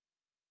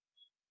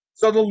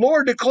 So the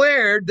Lord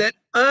declared that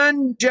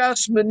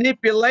unjust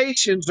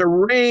manipulations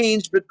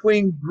arranged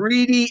between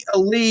greedy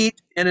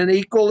elite and an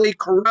equally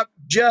corrupt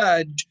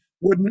judge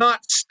would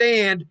not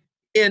stand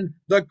in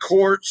the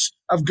courts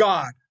of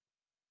God.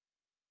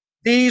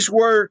 These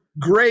were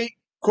great,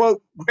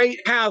 quote,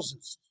 great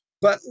houses,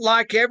 but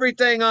like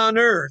everything on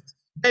earth,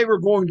 they were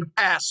going to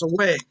pass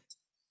away.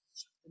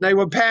 They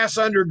would pass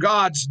under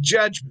God's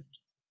judgment.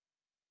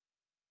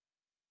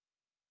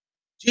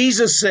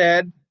 Jesus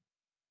said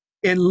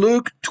in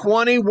Luke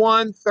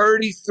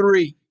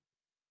 21:33,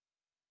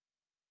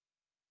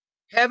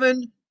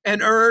 heaven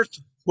and earth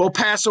will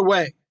pass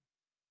away,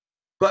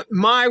 but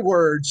my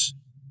words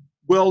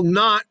will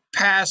not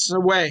pass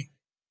away.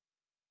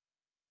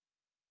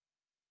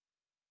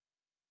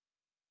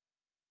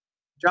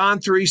 John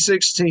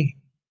 3:16.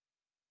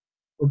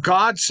 For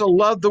God so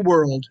loved the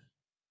world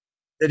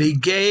that he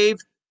gave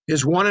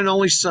his one and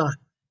only Son,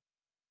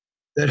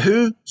 that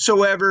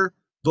whosoever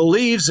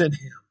believes in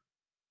him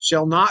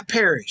shall not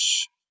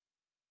perish,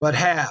 but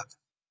have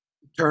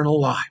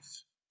eternal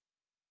life.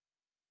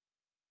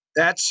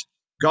 That's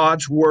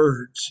God's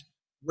words,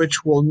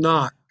 which will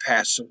not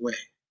pass away.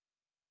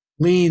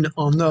 Lean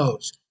on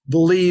those.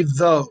 Believe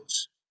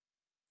those.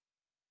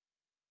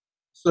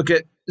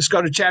 Let's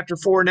go to chapter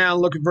 4 now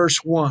and look at verse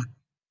 1.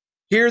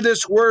 Hear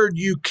this word,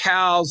 you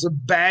cows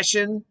of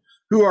Bashan,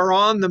 who are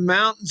on the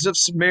mountains of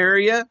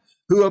Samaria,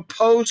 who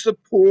oppose the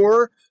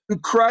poor, who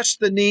crush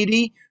the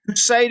needy, who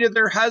say to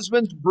their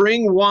husbands,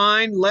 bring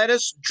wine, let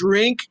us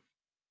drink.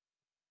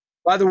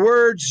 By the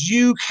words,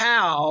 you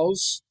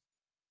cows,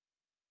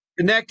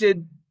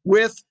 connected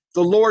with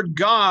the Lord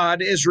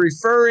God, is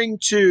referring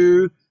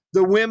to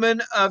the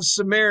women of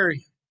Samaria,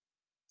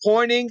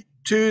 pointing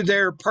to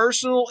their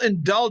personal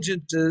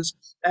indulgences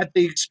at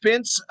the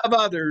expense of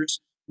others,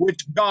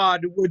 which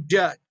God would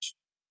judge.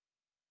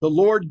 The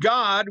Lord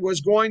God was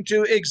going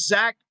to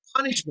exact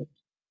punishment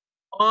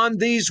on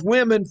these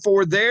women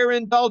for their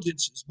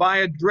indulgences by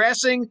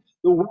addressing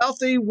the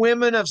wealthy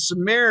women of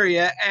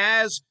Samaria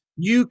as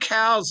 "you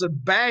cows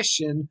of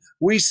Bashan."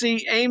 We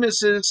see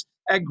Amos's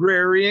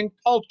agrarian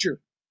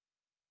culture.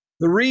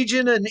 The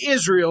region in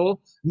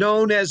Israel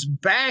known as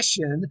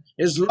Bashan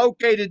is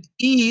located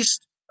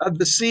east of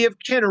the Sea of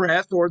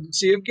Kinnereth, or the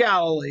Sea of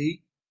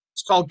Galilee.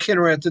 It's called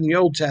Kinnereth in the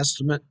Old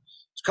Testament.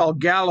 It's called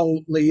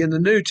Galilee in the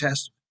New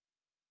Testament.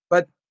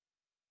 But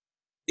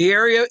the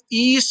area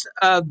east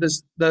of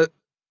the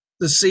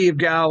Sea of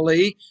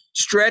Galilee,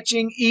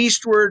 stretching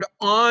eastward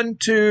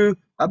onto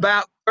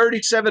about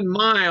 37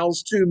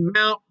 miles to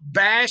Mount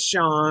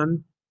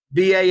Bashan,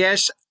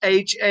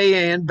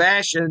 Bashan,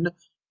 Bashan,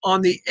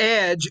 on the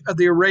edge of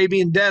the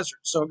Arabian desert.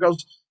 So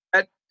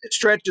it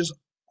stretches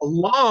a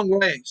long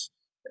ways,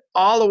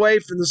 all the way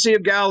from the Sea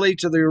of Galilee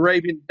to the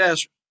Arabian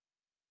desert.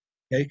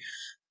 Okay,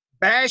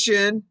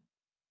 Bashan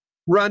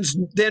runs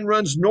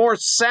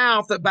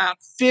north-south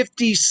about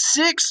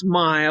 56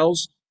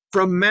 miles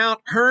from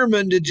Mount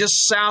Hermon to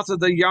just south of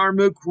the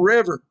Yarmouk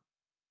River.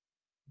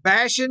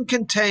 Bashan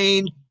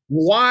contained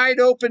wide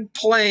open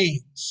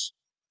plains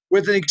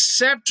with an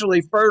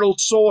exceptionally fertile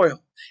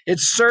soil. It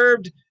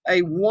served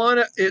as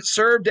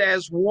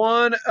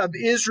one of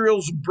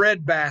Israel's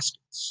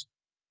breadbaskets,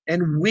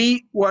 and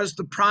wheat was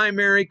the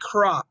primary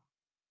crop.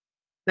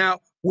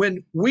 Now,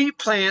 when wheat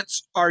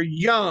plants are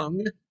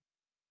young,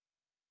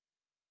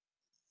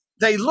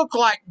 they look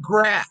like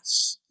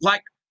grass,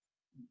 like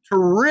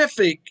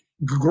terrific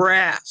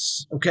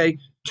grass, okay,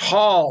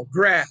 tall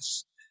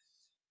grass.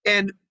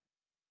 And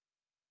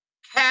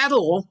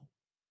cattle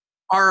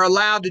are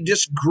allowed to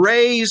just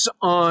graze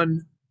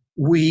on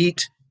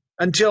wheat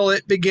until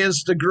it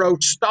begins to grow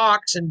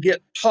stalks and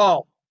get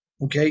tall.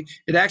 Okay,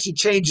 it actually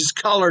changes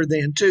color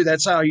then too.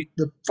 That's how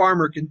the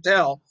farmer can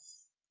tell.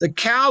 The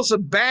cows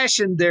of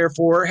Bashan,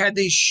 therefore, had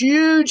these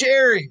huge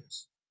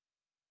areas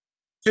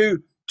to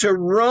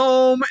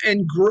roam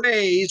and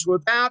graze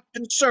without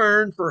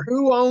concern for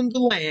who owned the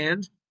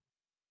land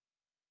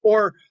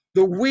or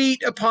the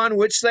wheat upon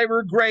which they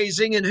were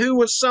grazing and who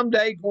was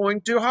someday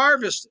going to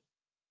harvest it.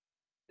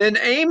 Then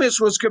Amos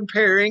was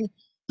comparing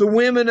the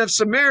women of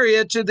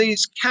Samaria to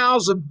these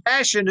cows of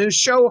Bashan who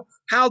show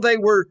how they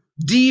were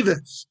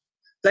divas.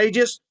 They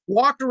just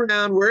walked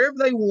around wherever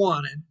they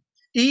wanted,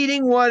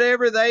 eating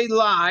whatever they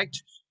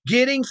liked,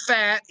 getting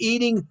fat,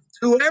 eating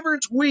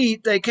whoever's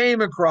wheat they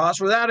came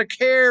across without a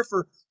care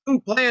for who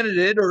planted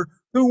it or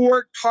who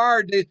worked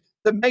hard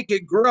to make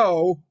it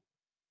grow,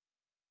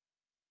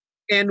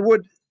 and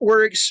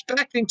were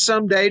expecting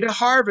someday to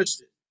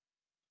harvest it.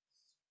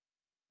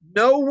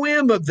 No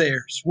whim of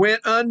theirs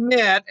went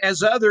unmet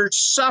as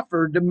others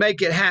suffered to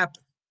make it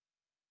happen.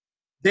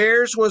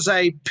 Theirs was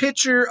a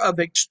picture of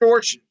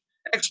extortion,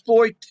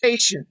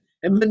 exploitation,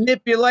 and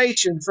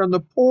manipulation from the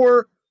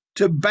poor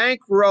to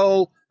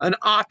bankroll an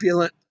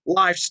opulent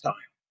lifestyle.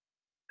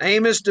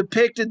 Amos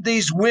depicted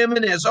these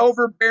women as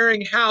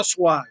overbearing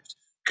housewives,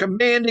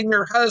 commanding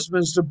their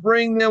husbands to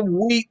bring them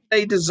wheat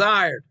they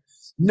desired,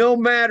 no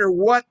matter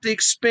what the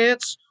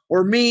expense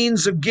or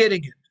means of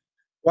getting it.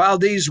 While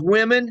these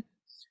women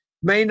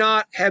may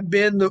not have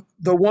been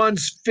the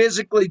ones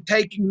physically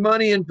taking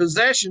money and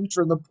possessions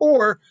from the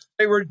poor,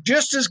 they were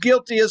just as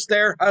guilty as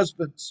their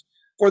husbands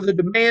for the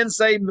demands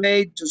they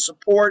made to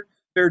support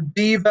their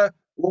diva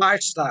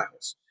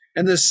lifestyles.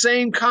 And the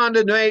same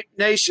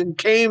condemnation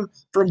came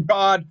from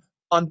God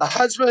on the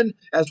husband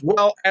as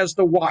well as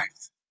the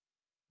wife.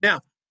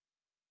 Now,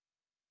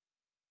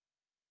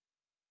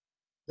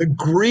 the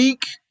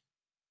Greek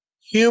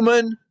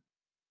human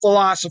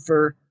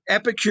philosopher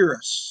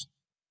Epicurus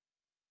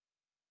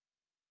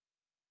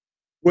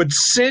would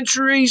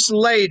centuries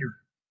later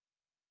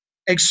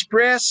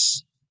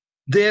express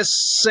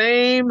this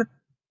same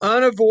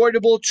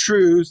unavoidable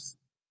truth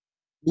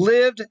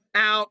lived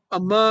out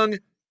among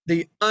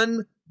the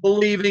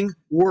unbelieving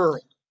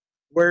world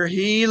where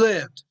he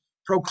lived,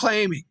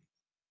 proclaiming,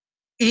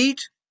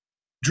 "Eat,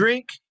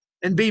 drink,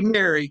 and be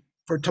merry,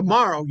 for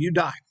tomorrow you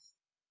die."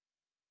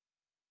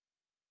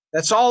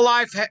 That's all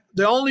life,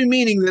 the only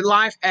meaning that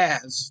life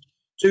has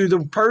to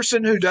the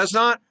person who does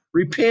not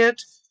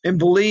repent and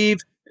believe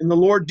in the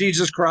Lord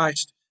Jesus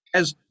Christ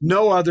has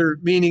no other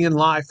meaning in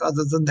life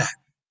other than that.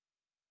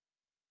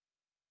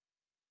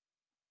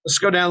 Let's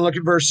go down and look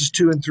at verses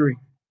 2 and 3.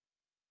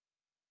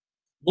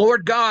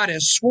 Lord God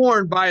has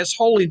sworn by his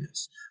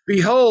holiness,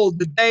 behold,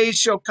 the days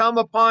shall come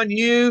upon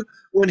you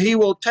when he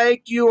will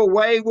take you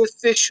away with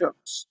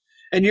fishhooks,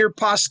 and your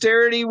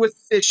posterity with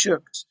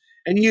fishhooks,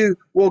 and you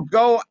will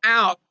go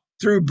out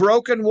through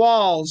broken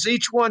walls,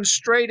 each one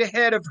straight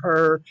ahead of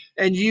her,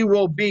 and you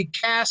will be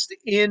cast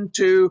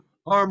into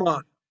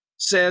Harmon,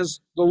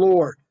 says the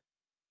Lord.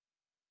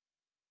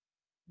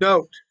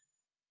 Note,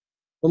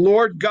 the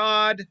Lord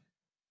God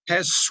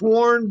has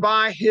sworn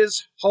by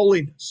his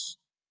holiness.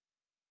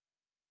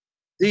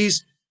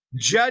 These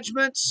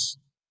judgments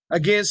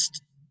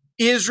against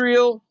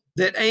Israel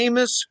that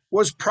Amos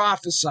was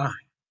prophesying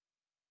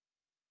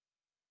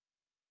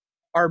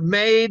are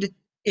made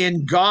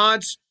in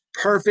God's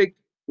perfect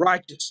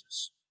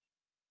righteousness.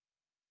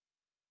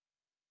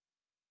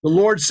 The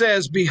Lord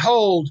says,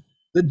 behold,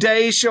 the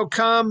day shall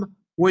come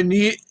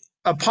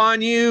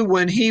upon you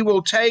when he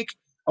will take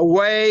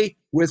away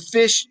with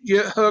fish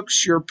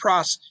hooks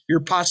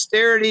your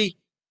posterity,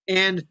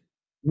 and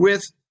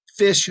with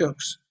fish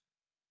hooks.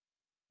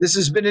 This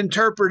has been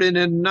interpreted in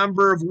a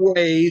number of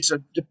ways,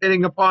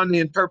 depending upon the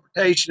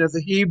interpretation of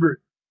the Hebrew.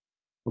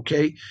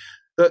 Okay,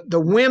 the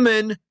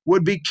women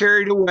would be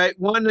carried away.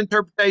 One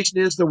interpretation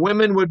is the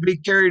women would be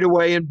carried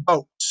away in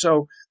boats.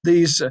 So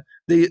this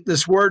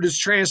word is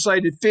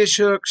translated fish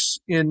hooks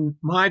in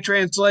my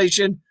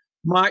translation,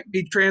 might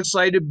be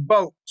translated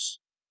boats.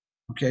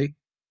 Okay,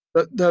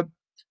 the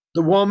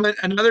woman,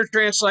 another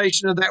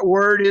translation of that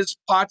word is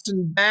pots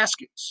and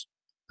baskets.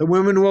 The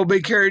women will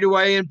be carried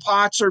away in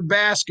pots or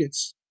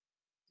baskets,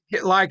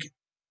 like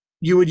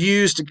you would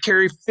use to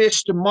carry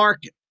fish to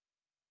market.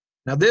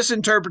 Now, this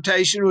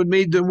interpretation would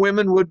mean the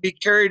women would be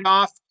carried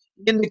off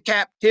into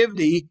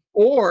captivity,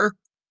 or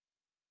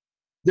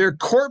their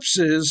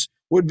corpses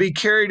would be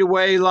carried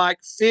away like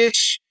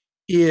fish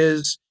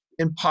is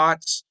in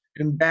pots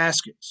and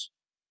baskets.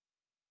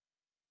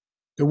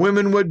 The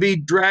women would be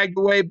dragged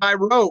away by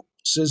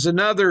ropes, is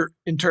another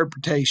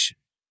interpretation.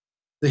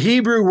 The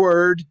Hebrew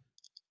word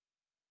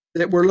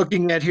that we're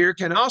looking at here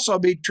can also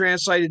be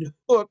translated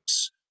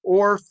hooks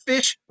or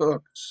fish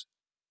hooks,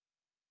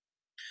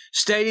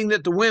 stating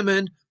that the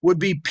women would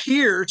be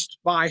pierced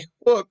by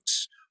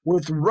hooks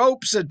with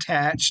ropes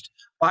attached,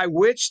 by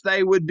which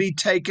they would be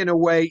taken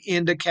away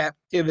into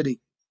captivity.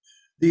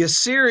 The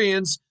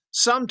Assyrians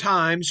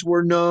sometimes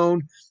were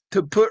known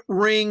to put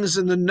rings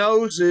in the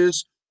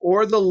noses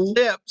or the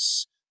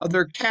lips of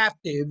their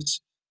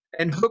captives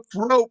and hooked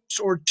ropes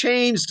or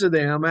chains to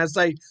them as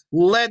they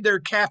led their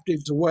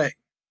captives away.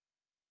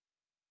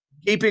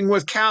 Keeping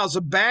with cows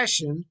of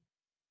Bashan,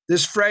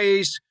 this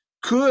phrase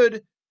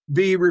could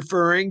be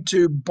referring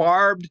to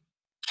barbed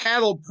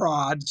cattle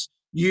prods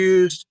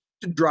used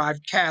to drive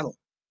cattle.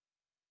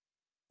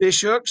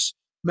 Fish hooks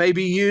may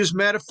be used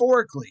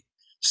metaphorically,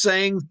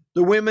 saying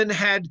the women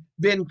had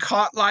been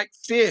caught like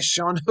fish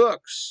on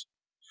hooks.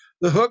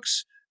 The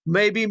hooks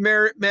may be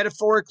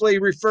metaphorically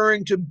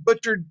referring to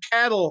butchered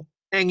cattle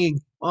hanging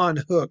on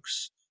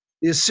hooks.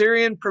 The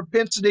Assyrian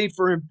propensity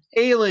for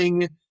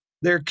impaling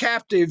their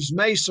captives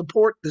may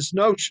support this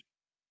notion.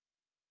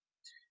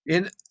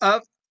 In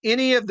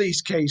any of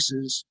these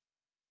cases,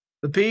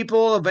 the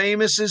people of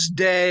Amos's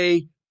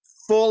day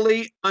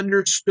fully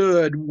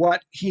understood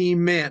what he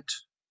meant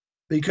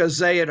because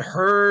they had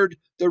heard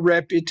the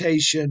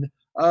reputation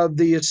of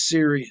the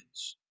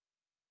Assyrians.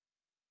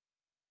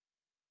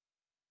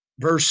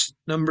 Verse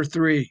number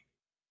 3,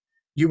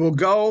 you will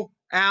go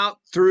out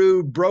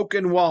through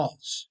broken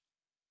walls,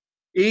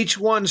 each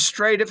one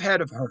straight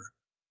ahead of her,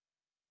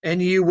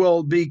 and you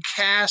will be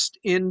cast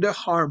into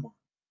Harmon,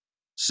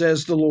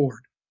 says the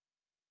Lord,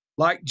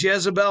 like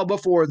Jezebel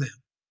before them.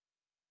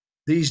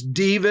 These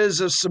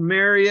divas of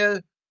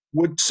Samaria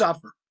would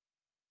suffer,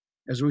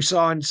 as we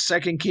saw in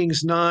 2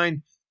 Kings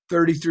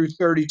 9:30 through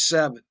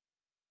 37.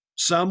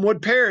 Some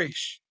would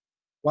perish,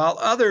 while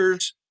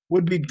others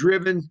would be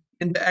driven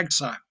into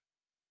exile.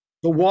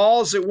 The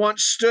walls that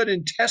once stood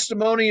in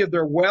testimony of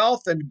their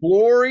wealth and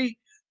glory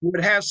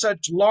would have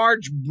such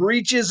large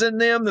breaches in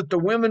them that the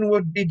women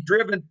would be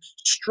driven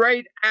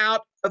straight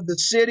out of the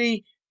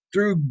city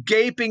through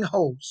gaping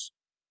holes.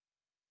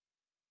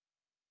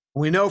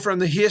 We know from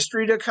the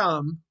history to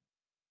come,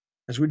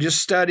 as we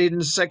just studied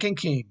in 2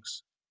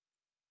 Kings,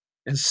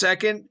 in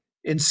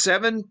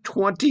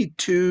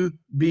 722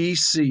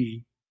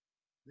 BC,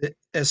 the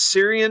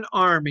Assyrian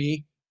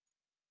army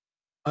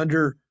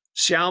under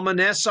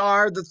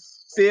Shalmaneser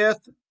V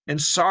and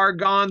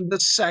Sargon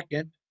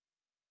II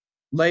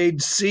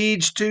laid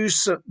siege to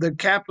the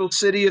capital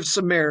city of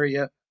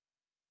Samaria,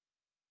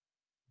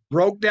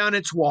 broke down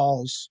its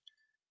walls,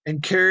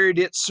 and carried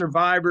its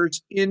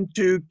survivors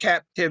into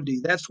captivity.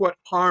 That's what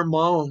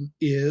Harmon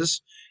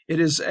is. It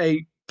is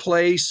a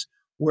place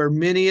where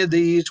many of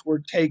these were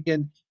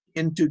taken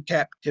into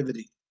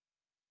captivity.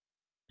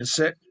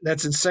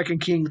 That's in 2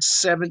 Kings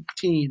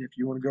 17, if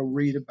you want to go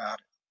read about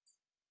it.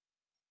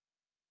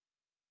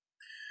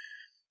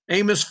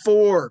 Amos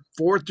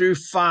 4:4 through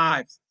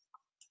 5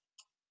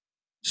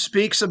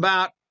 speaks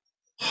about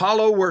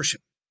hollow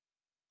worship.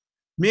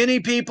 Many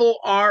people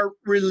are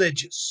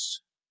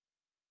religious,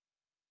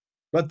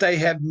 but they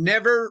have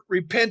never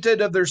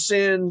repented of their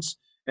sins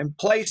and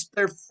placed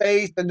their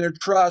faith and their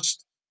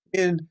trust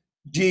in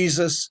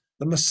Jesus,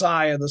 the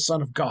Messiah, the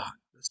Son of God,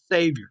 the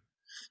Savior.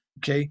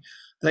 Okay?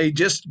 They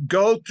just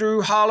go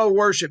through hollow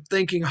worship,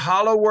 thinking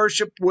hollow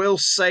worship will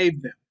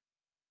save them.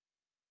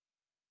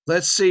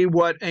 Let's see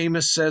what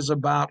Amos says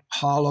about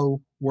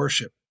hollow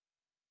worship.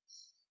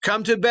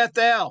 Come to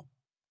Bethel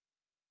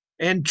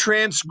and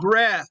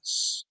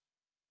transgress.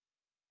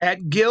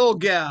 At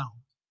Gilgal,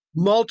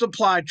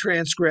 multiply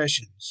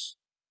transgressions.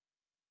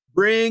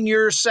 Bring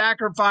your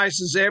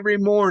sacrifices every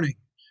morning,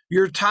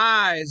 your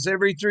tithes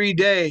every 3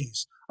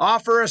 days.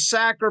 Offer a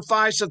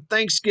sacrifice of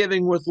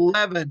thanksgiving with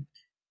leaven.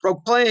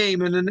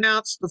 Proclaim and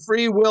announce the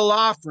free will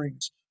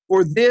offerings,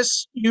 for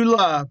this you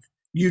love,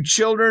 you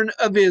children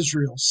of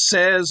Israel,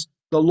 says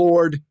the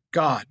Lord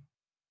God.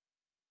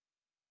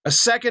 A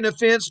second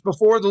offense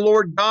before the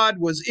Lord God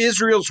was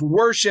Israel's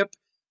worship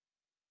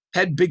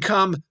had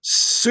become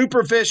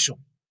superficial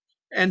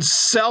and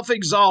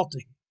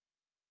self-exalting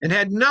and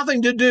had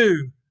nothing to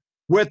do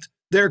with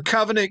their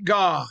covenant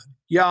God,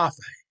 Yahweh.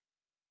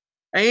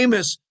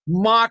 Amos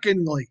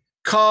mockingly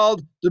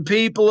called the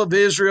people of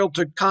Israel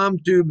to come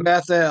to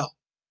Bethel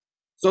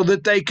so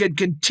that they could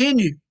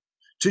continue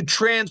to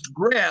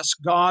transgress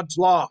God's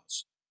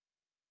laws.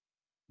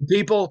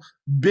 People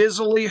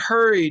busily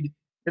hurried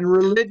in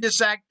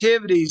religious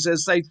activities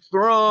as they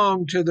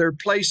thronged to their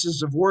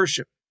places of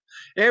worship.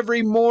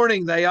 Every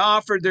morning they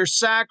offered their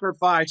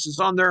sacrifices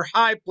on their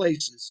high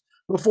places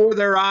before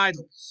their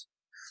idols.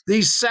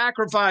 These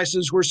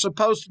sacrifices were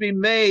supposed to be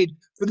made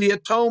for the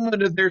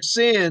atonement of their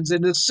sins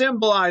and to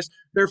symbolize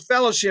their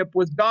fellowship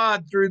with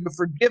God through the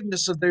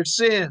forgiveness of their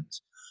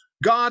sins.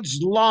 God's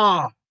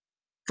law,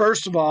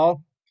 first of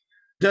all,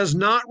 does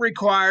not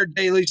require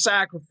daily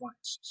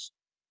sacrifices.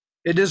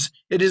 It is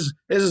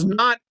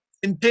not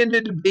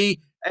intended to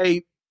be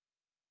a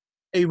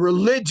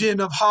religion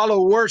of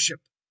hollow worship.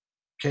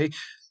 Okay.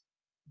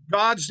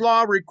 God's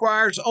law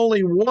requires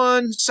only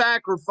one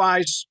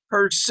sacrifice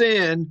per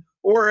sin,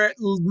 or at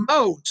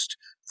most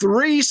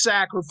 3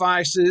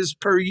 sacrifices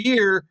per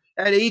year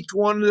at each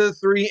one of the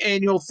 3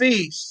 annual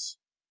feasts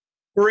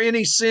for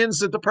any sins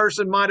that the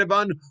person might have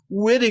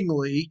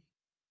unwittingly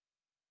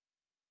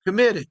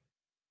committed.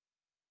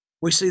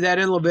 We see that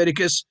in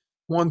Leviticus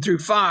 1 through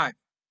 5.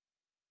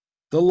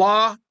 The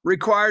law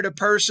required a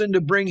person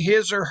to bring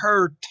his or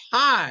her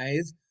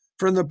tithe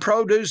from the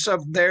produce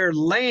of their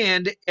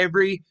land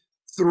every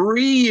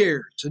 3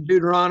 years in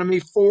Deuteronomy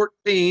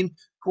 14,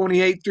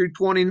 28 through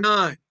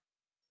 29.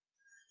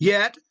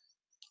 Yet,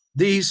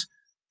 these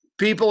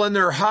people in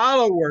their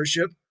hollow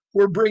worship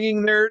were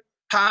bringing their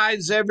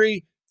tithes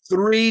every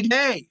 3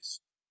 days.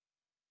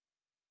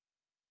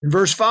 In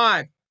verse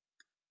 5,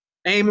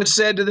 Amos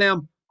said to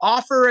them,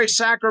 offer a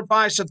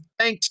sacrifice of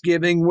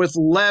thanksgiving with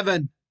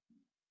leaven.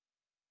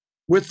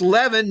 With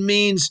leaven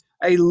means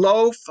a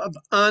loaf of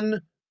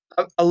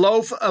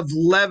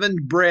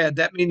leavened bread.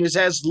 That means it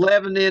has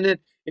leaven in it.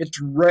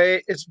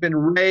 It's been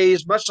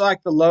raised, much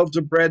like the loaves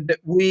of bread that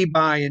we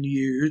buy and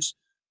use.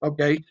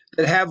 Okay,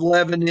 that have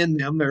leaven in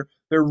them.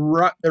 They're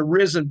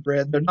risen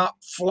bread. They're not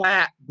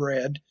flat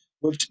bread,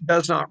 which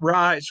does not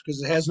rise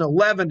because it has no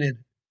leaven in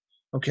it.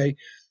 Okay,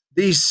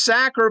 these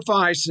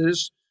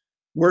sacrifices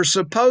were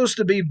supposed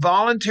to be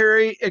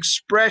voluntary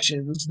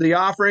expressions. The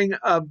offering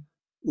of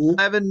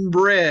leavened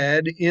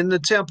bread in the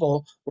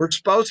temple were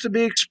supposed to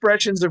be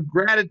expressions of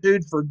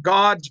gratitude for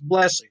God's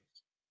blessings.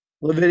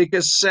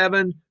 Leviticus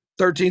 7,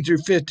 13 through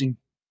 15.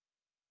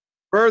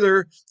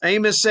 Further,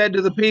 Amos said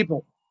to the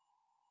people,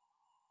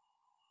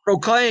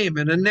 proclaim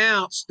and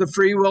announce the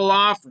free will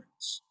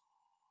offerings.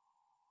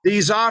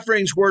 These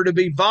offerings were to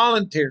be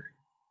voluntary,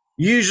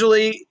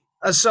 usually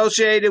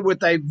associated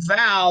with a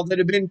vow that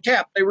had been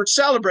kept. They were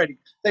celebrating.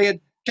 They had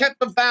kept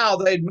the vow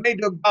they had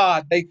made to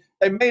God. They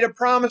made a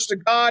promise to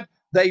God.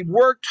 They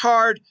worked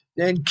hard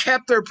and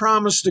kept their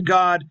promise to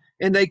God.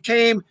 And they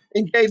came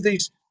and gave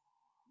these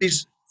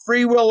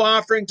free will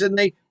offerings, and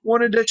they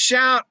wanted to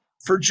shout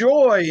for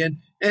joy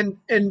and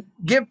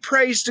give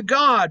praise to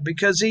God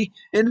because he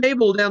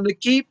enabled them to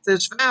keep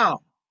this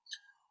vow.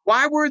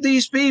 Why were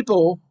these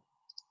people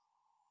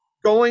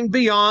going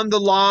beyond the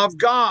law of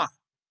God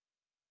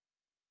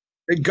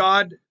that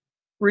God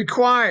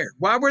required?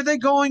 Why were they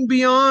going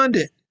beyond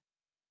it?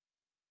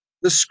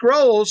 The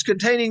scrolls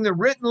containing the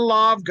written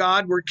law of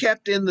God were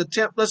kept in the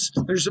temple.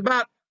 There's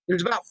about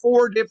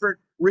 4 different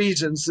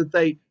reasons that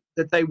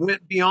they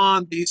went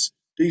beyond these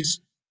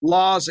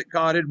laws that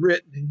God had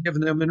written and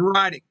given them in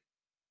writing.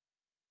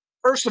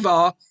 First of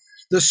all,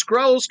 the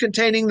scrolls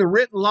containing the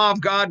written law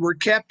of God were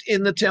kept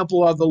in the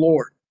temple of the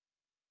Lord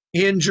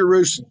in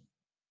Jerusalem.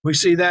 We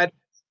see that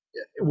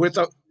with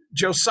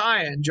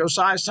Josiah in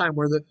Josiah's time,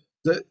 where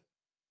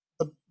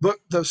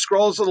the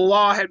scrolls of the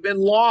law had been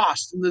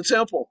lost in the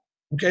temple.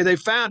 Okay, they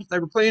found it. They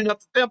were cleaning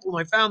up the temple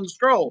and they found the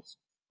scrolls.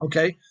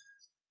 Okay,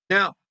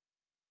 now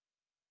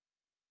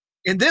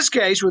in this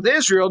case with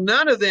Israel,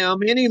 none of them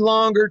any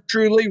longer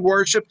truly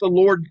worshiped the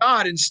Lord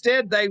God.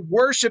 Instead, they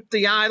worshiped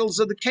the idols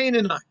of the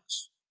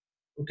Canaanites.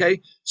 Okay,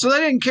 so they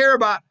didn't care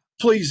about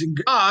pleasing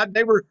God.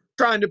 They were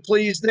trying to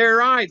please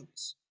their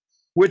idols,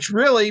 which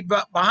really,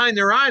 but behind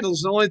their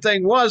idols, the only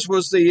thing was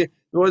the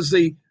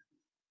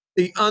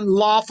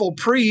unlawful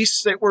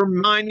priests that were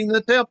minding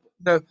the temple,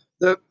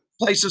 the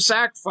place of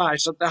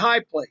sacrifice at the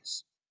high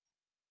place.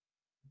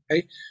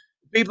 Okay,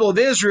 the people of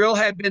Israel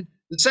had been.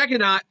 The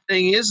second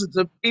thing is that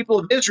the people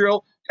of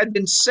Israel had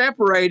been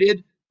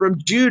separated from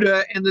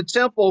Judah and the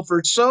temple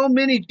for so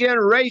many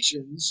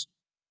generations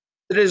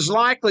that it is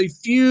likely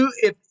few,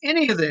 if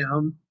any of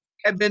them,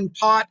 had been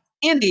taught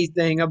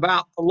anything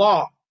about the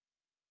law.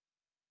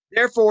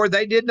 Therefore,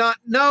 they did not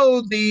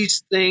know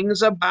these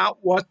things about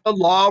what the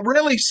law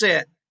really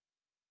said.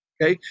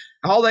 Okay,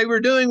 all they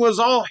were doing was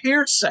all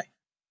hearsay.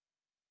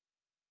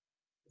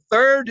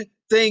 Third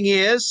thing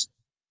is,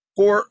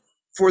 for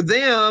for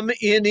them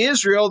in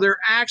Israel, their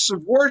acts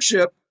of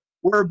worship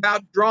were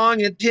about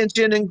drawing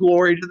attention and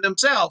glory to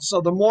themselves.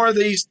 So the more of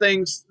these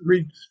things,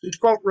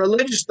 quote,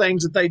 religious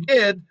things that they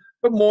did,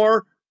 the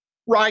more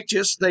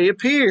righteous they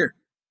appeared.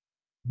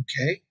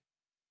 Okay.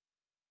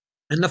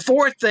 And the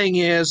fourth thing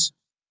is,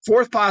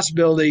 fourth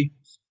possibility,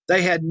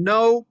 they had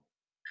no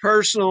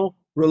personal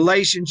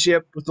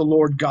relationship with the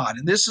Lord God.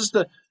 And this is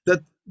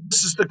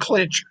the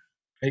clincher.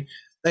 Okay.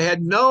 They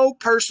had no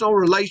personal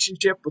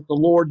relationship with the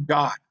Lord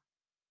God,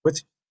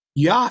 with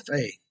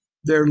Yahweh,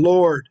 their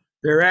Lord,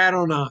 their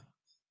Adonai.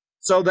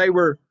 So they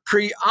were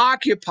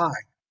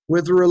preoccupied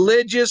with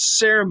religious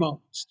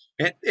ceremonies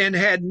and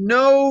had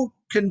no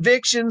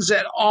convictions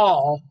at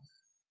all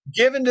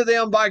given to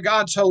them by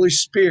God's Holy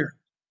Spirit.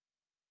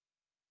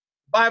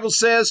 The Bible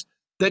says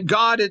that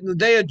God in the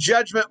day of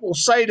judgment will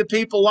say to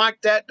people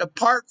like that,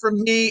 "Depart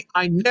from me,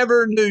 I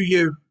never knew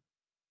you."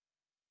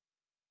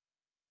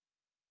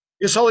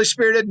 His Holy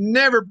Spirit had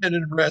never been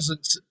in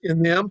residence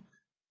in them.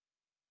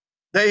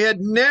 They had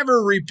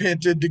never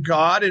repented to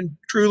God and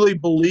truly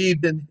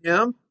believed in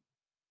him.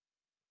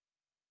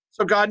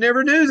 So God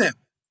never knew them.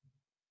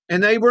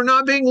 And they were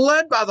not being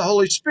led by the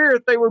Holy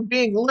Spirit. They were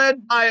being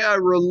led by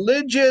a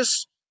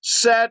religious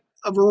set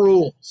of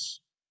rules.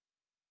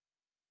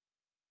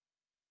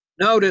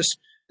 Notice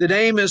that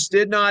Amos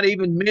did not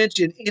even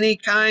mention any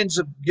kinds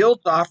of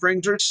guilt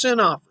offerings or sin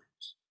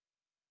offerings.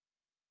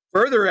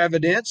 Further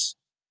evidence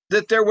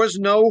that there was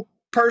no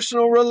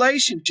personal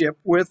relationship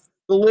with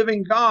the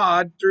living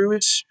God through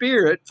his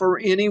Spirit for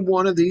any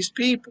one of these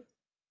people.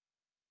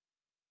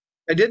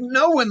 They didn't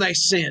know when they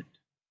sinned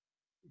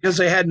because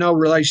they had no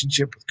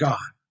relationship with God.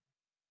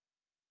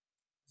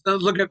 So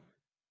look at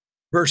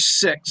verse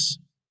 6.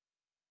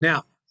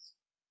 Now,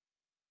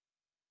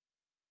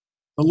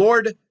 the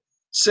Lord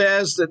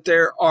says that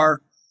there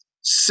are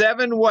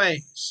 7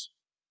 ways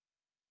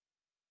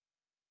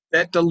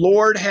that the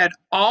Lord had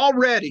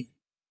already,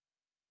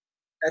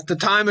 at the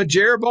time of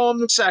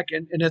Jeroboam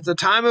II and at the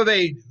time of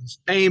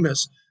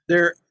Amos,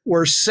 there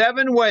were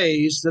 7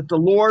 ways that the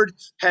Lord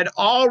had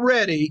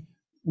already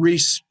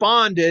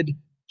responded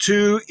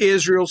to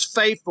Israel's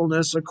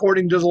faithfulness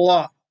according to the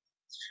law.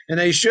 And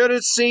they should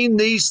have seen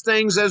these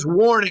things as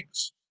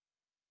warnings.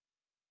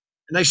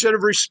 And they should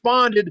have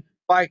responded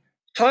by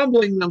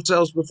humbling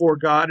themselves before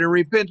God and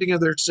repenting of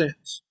their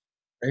sins.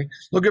 Okay?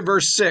 Look at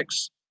verse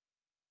 6.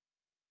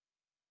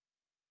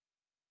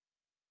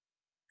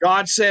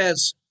 God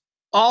says,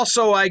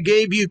 "Also I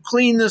gave you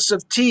cleanness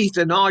of teeth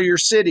in all your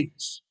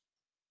cities,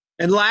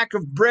 and lack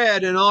of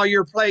bread in all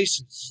your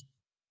places.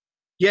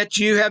 Yet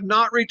you have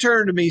not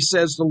returned to me,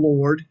 says the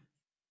Lord."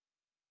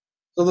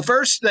 So the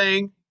first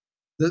thing,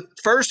 the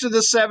first of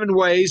the 7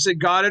 ways that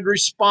God had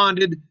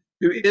responded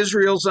to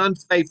Israel's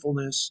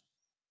unfaithfulness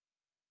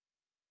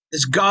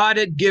is God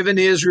had given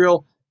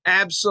Israel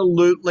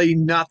absolutely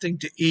nothing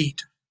to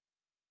eat.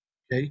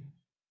 Okay?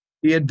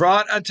 He had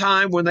brought a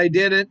time when they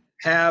didn't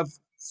have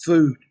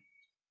food.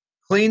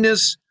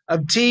 Cleanness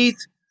of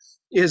teeth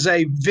is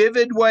a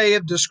vivid way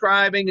of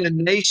describing a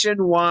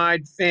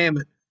nationwide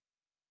famine.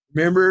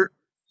 Remember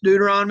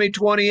Deuteronomy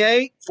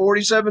 28,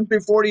 47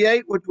 through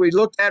 48, which we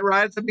looked at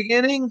right at the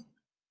beginning?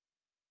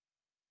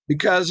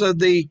 Because of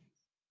the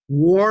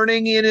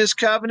warning in his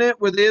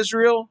covenant with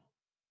Israel,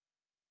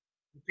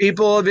 the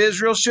people of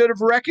Israel should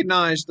have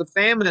recognized the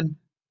famine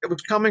that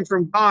was coming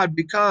from God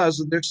because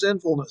of their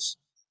sinfulness,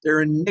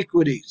 their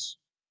iniquities.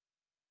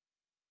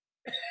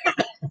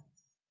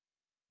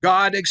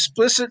 God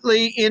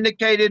explicitly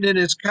indicated in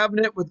his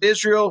covenant with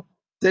Israel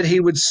that he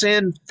would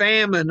send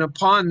famine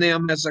upon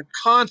them as a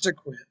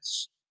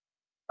consequence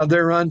of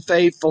their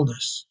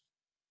unfaithfulness.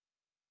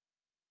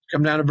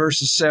 Come down to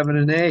verses 7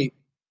 and 8.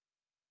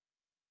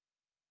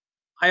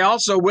 I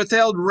also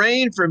withheld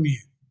rain from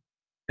you,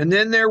 and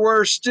then there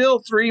were still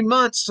 3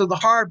 months to the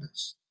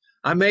harvest.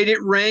 I made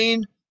it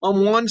rain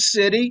on one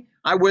city.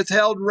 I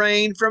withheld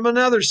rain from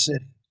another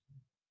city.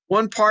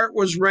 One part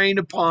was rained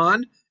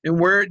upon, and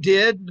where it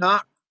did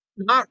not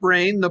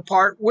rain, the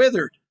part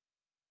withered.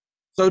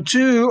 So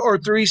 2 or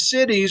 3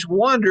 cities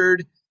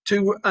wandered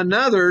to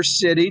another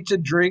city to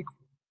drink.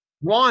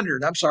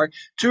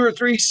 2 or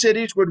 3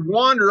 cities would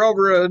wander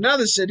over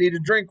another city to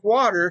drink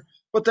water,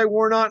 but they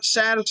were not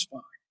satisfied.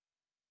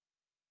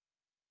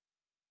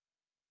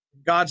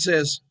 God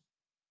says,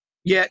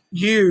 "Yet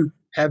you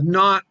have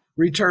not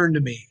returned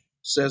to me,"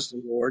 says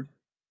the Lord.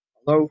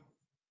 Although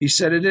he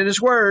said it in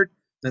his word,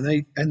 and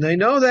they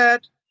know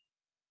that,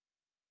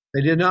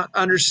 they did not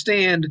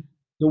understand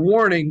the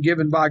warning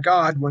given by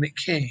God when it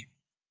came.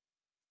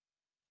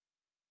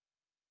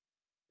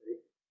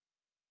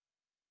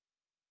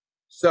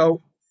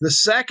 So the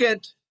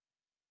second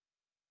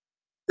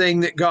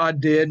thing that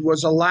God did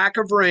was a lack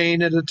of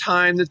rain at a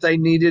time that they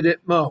needed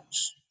it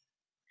most.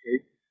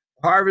 Okay.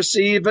 Harvest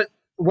season,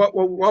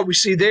 what we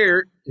see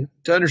there,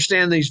 to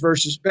understand these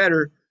verses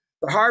better,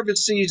 the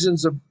harvest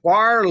seasons of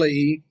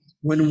barley,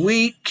 when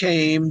wheat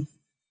came,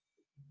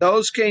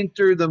 those came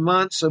through the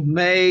months of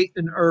May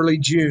and early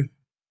June.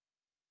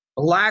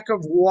 A lack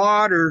of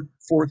water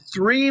for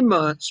 3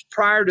 months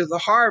prior to the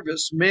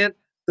harvest meant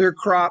their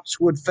crops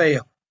would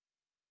fail.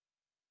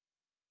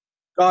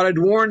 God had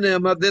warned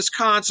them of this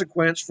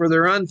consequence for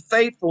their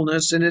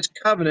unfaithfulness in his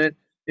covenant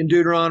in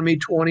Deuteronomy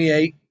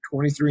 28,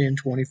 23, and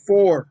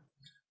 24.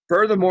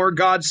 Furthermore,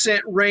 God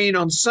sent rain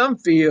on some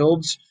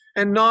fields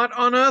and not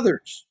on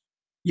others.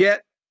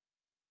 Yet,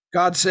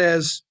 God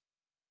says,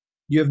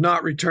 you have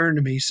not returned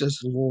to me, says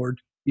the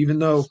Lord, even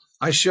though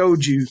I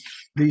showed you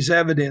these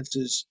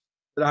evidences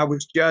that I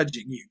was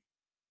judging you.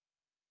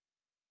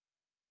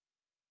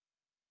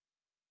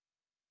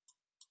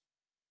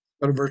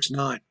 Go to verse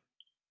 9.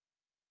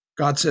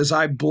 God says,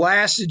 I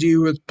blasted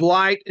you with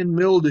blight and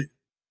mildew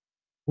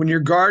when your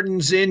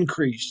gardens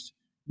increased,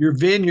 your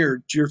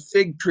vineyards, your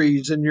fig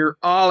trees, and your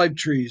olive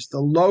trees. The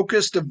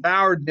locust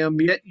devoured them,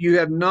 yet you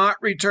have not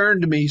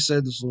returned to me,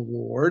 says the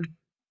Lord.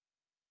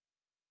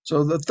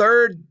 So the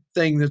third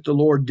thing that the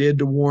Lord did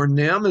to warn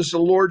them is the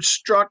Lord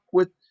struck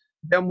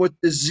them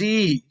with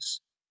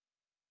disease.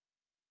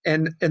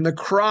 And the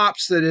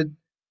crops that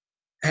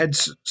had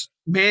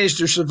managed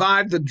to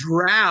survive the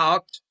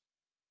drought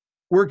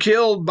were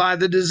killed by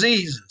the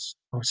diseases.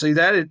 See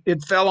that?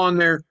 It fell on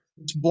their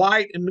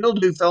blight and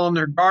mildew fell on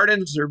their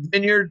gardens, their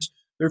vineyards,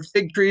 their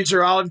fig trees,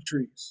 their olive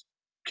trees.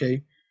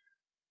 Okay.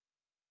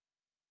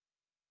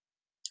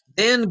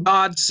 Then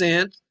God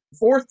sent,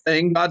 fourth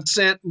thing, God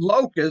sent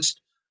locusts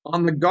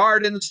on the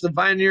gardens, the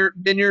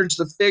vineyards,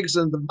 the figs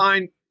and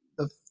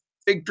the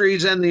fig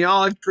trees and the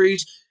olive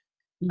trees.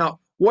 Now,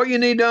 what you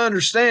need to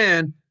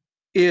understand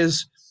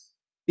is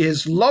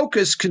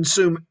locusts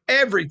consume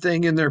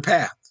everything in their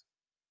path.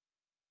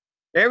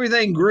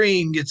 Everything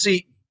green gets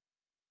eaten.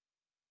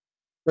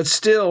 But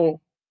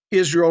still,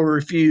 Israel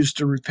refused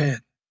to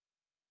repent.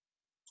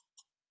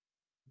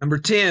 Number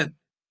 10,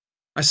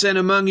 I sent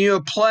among you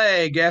a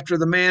plague after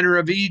the manner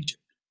of Egypt.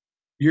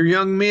 Your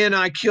young men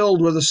I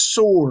killed with a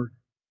sword,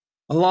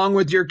 along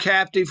with your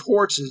captive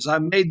horses. I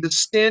made the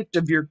stench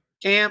of your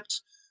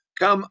camps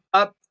come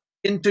up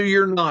into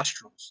your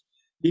nostrils.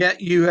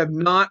 Yet you have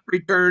not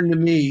returned to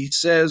me,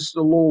 says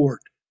the Lord.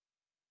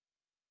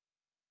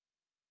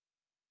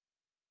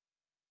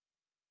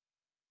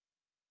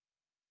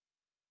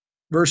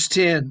 Verse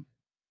 10,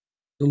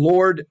 the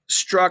Lord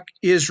struck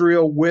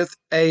Israel with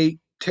a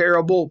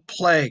terrible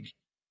plague.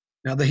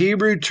 Now, the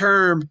Hebrew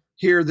term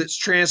here that's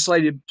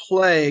translated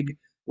plague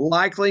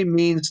likely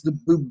means the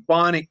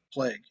bubonic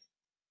plague.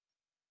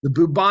 The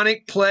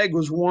bubonic plague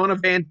was one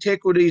of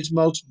antiquity's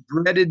most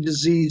dreaded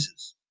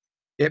diseases.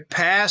 It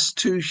passed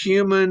to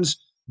humans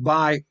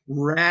by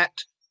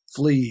rat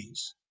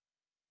fleas.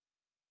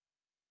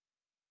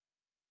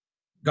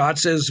 God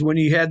says, when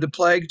you had the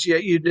plagues,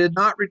 yet you did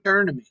not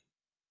return to me.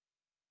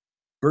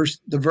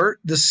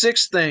 The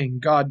sixth thing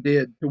God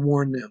did to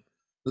warn them,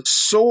 the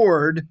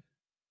sword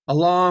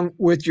along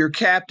with your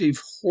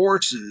captive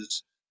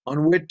horses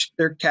on which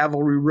their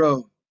cavalry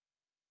rode.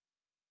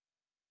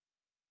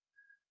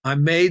 I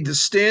made the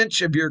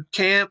stench of your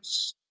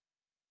camps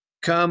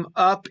come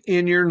up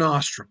in your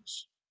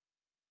nostrils,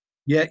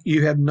 yet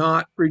you have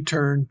not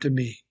returned to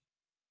me.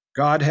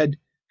 God had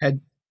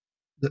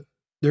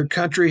their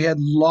country had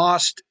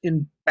lost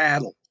in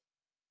battle.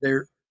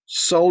 Their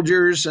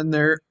soldiers and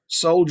their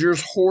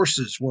soldiers'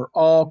 horses were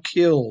all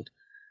killed,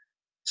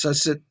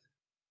 such that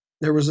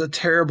there was a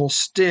terrible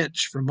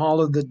stench from all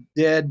of the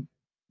dead,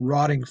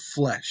 rotting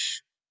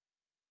flesh.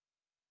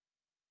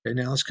 Okay,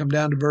 now let's come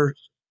down to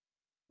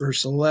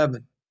verse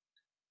 11.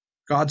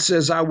 God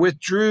says, I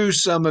withdrew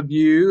some of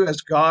you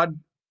as God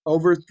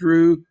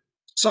overthrew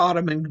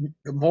Sodom and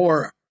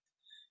Gomorrah.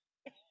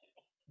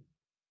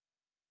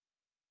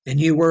 And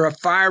you were a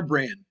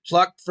firebrand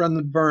plucked from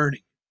the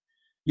burning.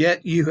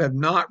 Yet you have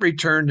not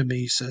returned to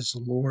me, says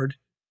the Lord.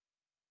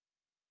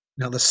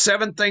 Now, the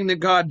seventh thing that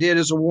God did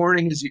as a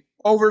warning is he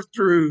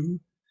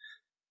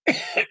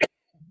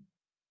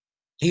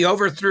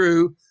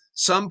overthrew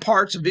some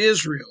parts of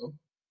Israel,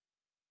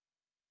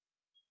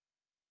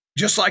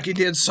 just like he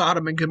did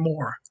Sodom and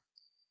Gomorrah.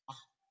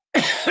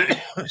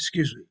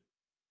 Excuse me.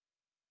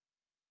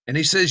 And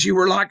he says, you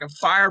were like a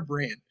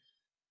firebrand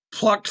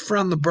plucked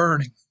from the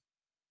burning.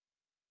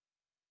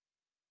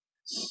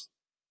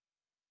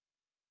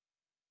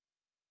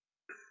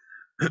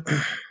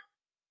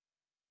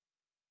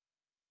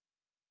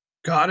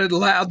 God had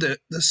allowed the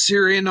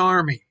Syrian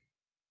army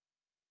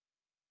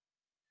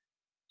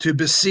to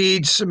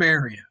besiege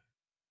Samaria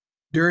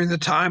during the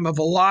time of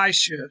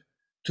Elisha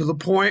to the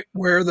point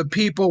where the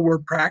people were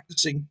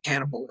practicing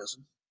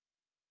cannibalism.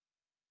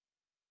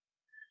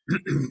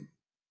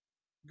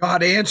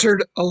 God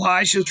answered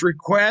Elisha's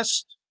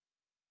request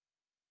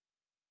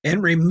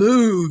and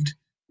removed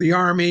the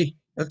army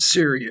of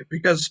Syria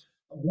because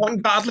one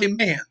godly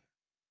man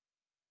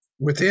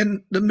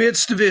within the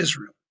midst of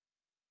Israel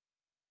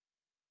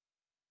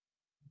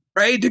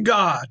prayed to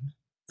God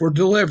for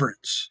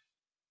deliverance.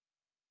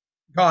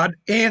 God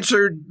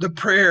answered the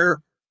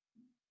prayer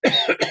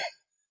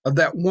of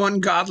that one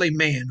godly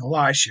man,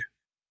 Elisha.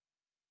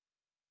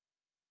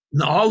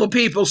 And all the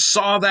people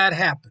saw that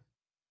happen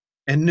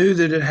and knew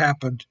that it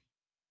happened.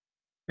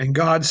 And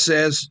God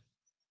says,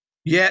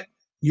 yet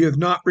you have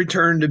not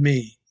returned to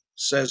me,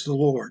 says the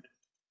Lord.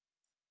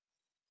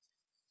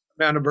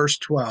 down to verse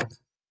 12.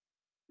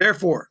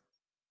 Therefore,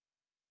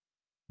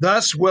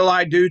 thus will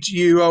I do to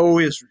you, O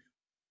Israel,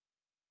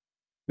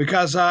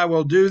 because I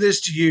will do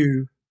this to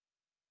you.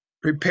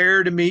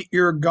 Prepare to meet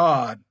your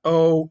God,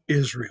 O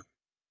Israel.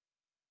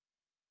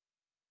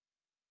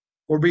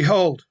 For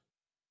behold,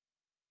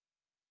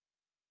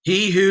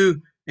 he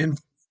who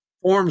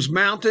forms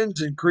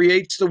mountains and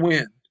creates the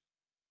wind,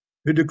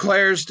 who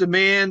declares to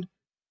man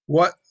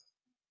what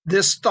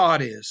this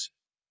thought is,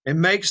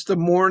 and makes the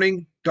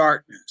morning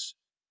darkness,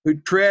 who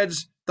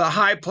treads the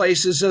high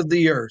places of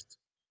the earth.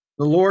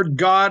 The Lord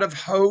God of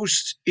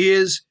hosts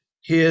is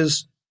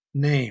his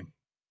name.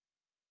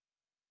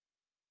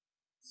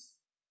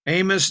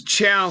 Amos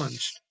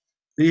challenged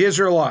the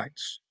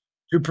Israelites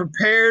to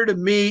prepare to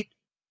meet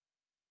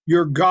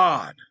your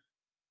God,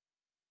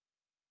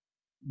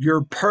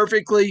 your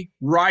perfectly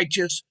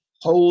righteous,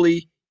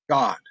 holy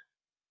God.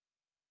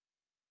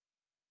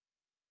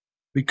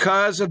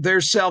 Because of their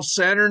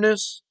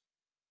self-centeredness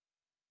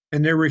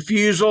and their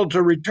refusal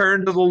to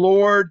return to the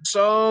Lord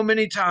so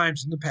many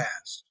times in the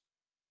past,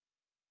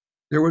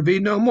 there would be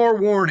no more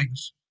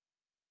warnings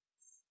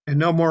and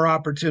no more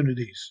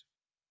opportunities.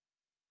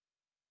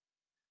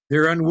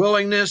 Their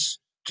unwillingness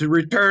to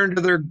return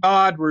to their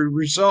God would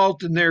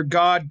result in their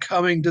God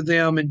coming to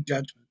them in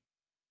judgment.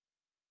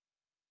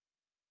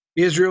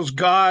 Israel's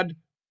God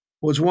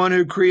was one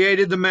who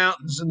created the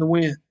mountains and the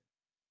wind,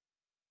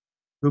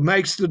 who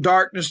makes the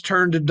darkness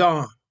turn to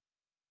dawn,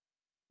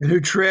 and who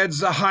treads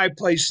the high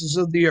places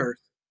of the earth.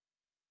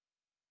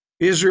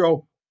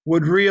 Israel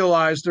would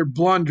realize their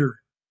blunder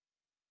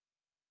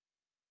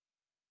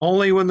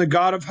only when the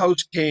God of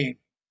hosts came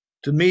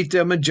to meet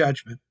them in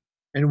judgment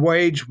and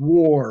wage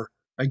war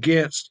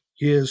against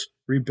his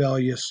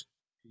rebellious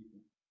people.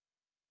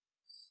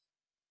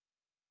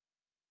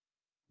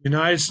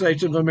 United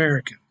States of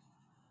America,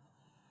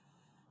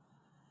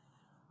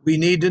 we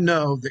need to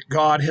know that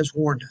God has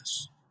warned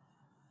us.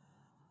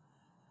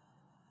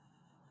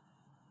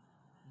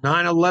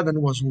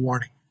 9/11 was a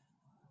warning.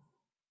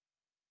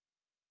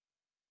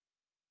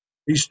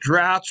 These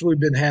droughts we've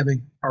been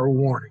having are a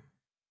warning.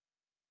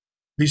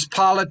 These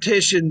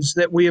politicians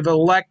that we have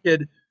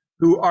elected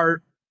who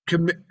are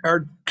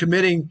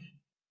committing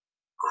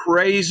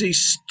crazy,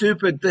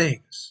 stupid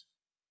things,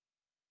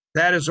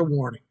 that is a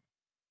warning.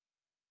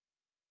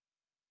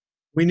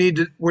 We need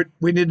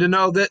to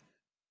know that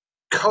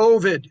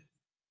COVID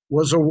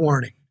was a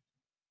warning.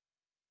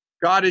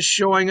 God is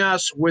showing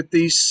us with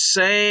these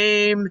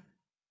same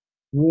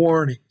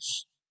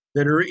warnings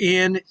that are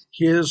in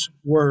his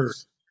word.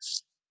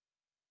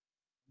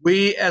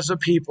 We as a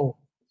people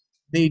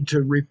need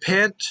to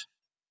repent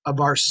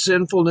of our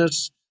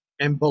sinfulness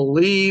and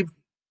believe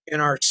in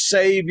our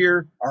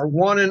Savior, our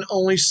one and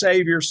only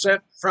Savior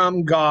sent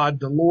from God,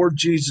 the Lord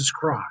Jesus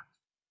Christ,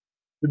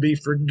 to be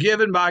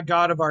forgiven by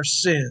God of our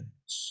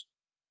sins.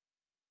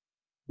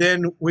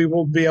 Then we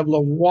will be able to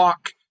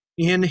walk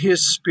in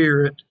his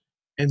Spirit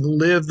and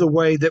live the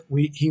way that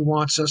he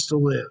wants us to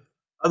live.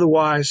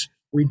 Otherwise,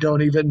 we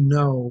don't even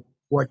know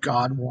what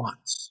God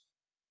wants.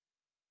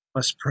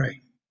 Let's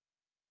pray.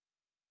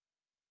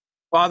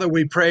 Father,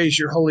 we praise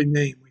your holy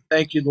name. We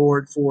thank you,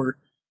 Lord, for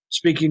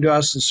speaking to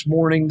us this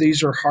morning.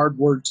 These are hard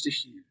words to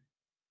hear.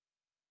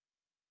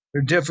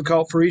 They're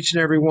difficult for each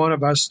and every one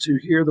of us to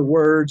hear the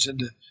words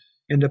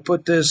and to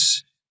put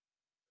these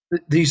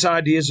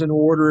ideas in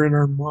order in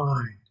our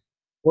mind.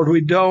 Lord,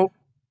 we don't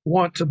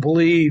want to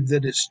believe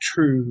that it's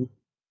true,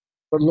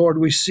 but Lord,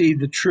 we see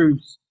the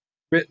truth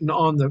written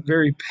on the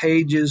very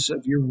pages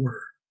of your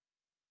word.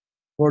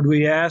 Lord,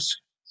 we ask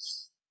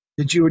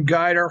that you would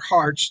guide our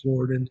hearts,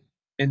 Lord,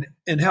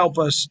 and help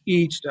us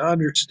each to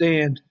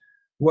understand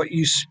what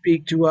you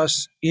speak to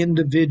us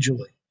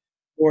individually.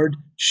 Lord,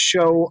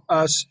 show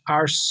us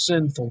our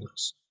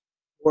sinfulness.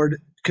 Lord,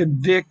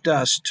 convict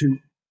us to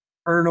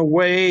turn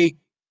away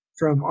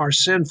from our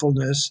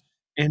sinfulness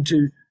and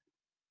to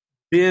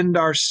bend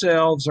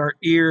ourselves, our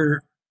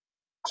ear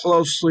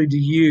closely to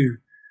you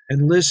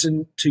and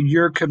listen to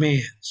your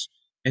commands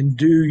and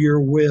do your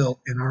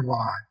will in our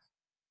lives.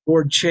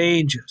 Lord,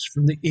 change us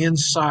from the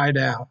inside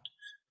out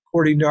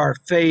according to our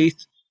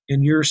faith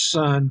in your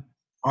Son,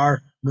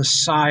 our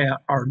Messiah,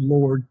 our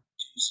Lord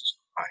Jesus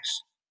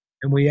Christ.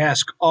 And we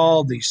ask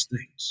all these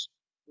things,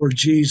 Lord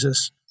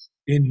Jesus,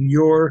 in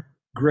your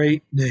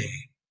great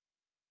name.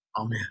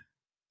 Amen.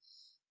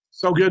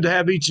 So good to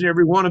have each and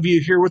every one of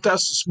you here with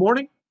us this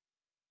morning.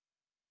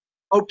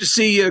 Hope to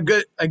see you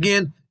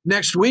again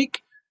next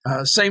week.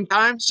 Same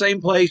time,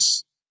 same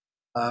place.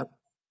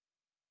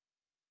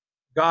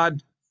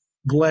 God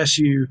bless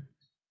you.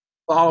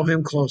 Follow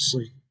him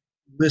closely.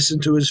 Listen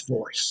to his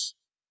voice.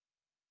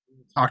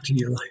 Talk to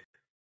you later.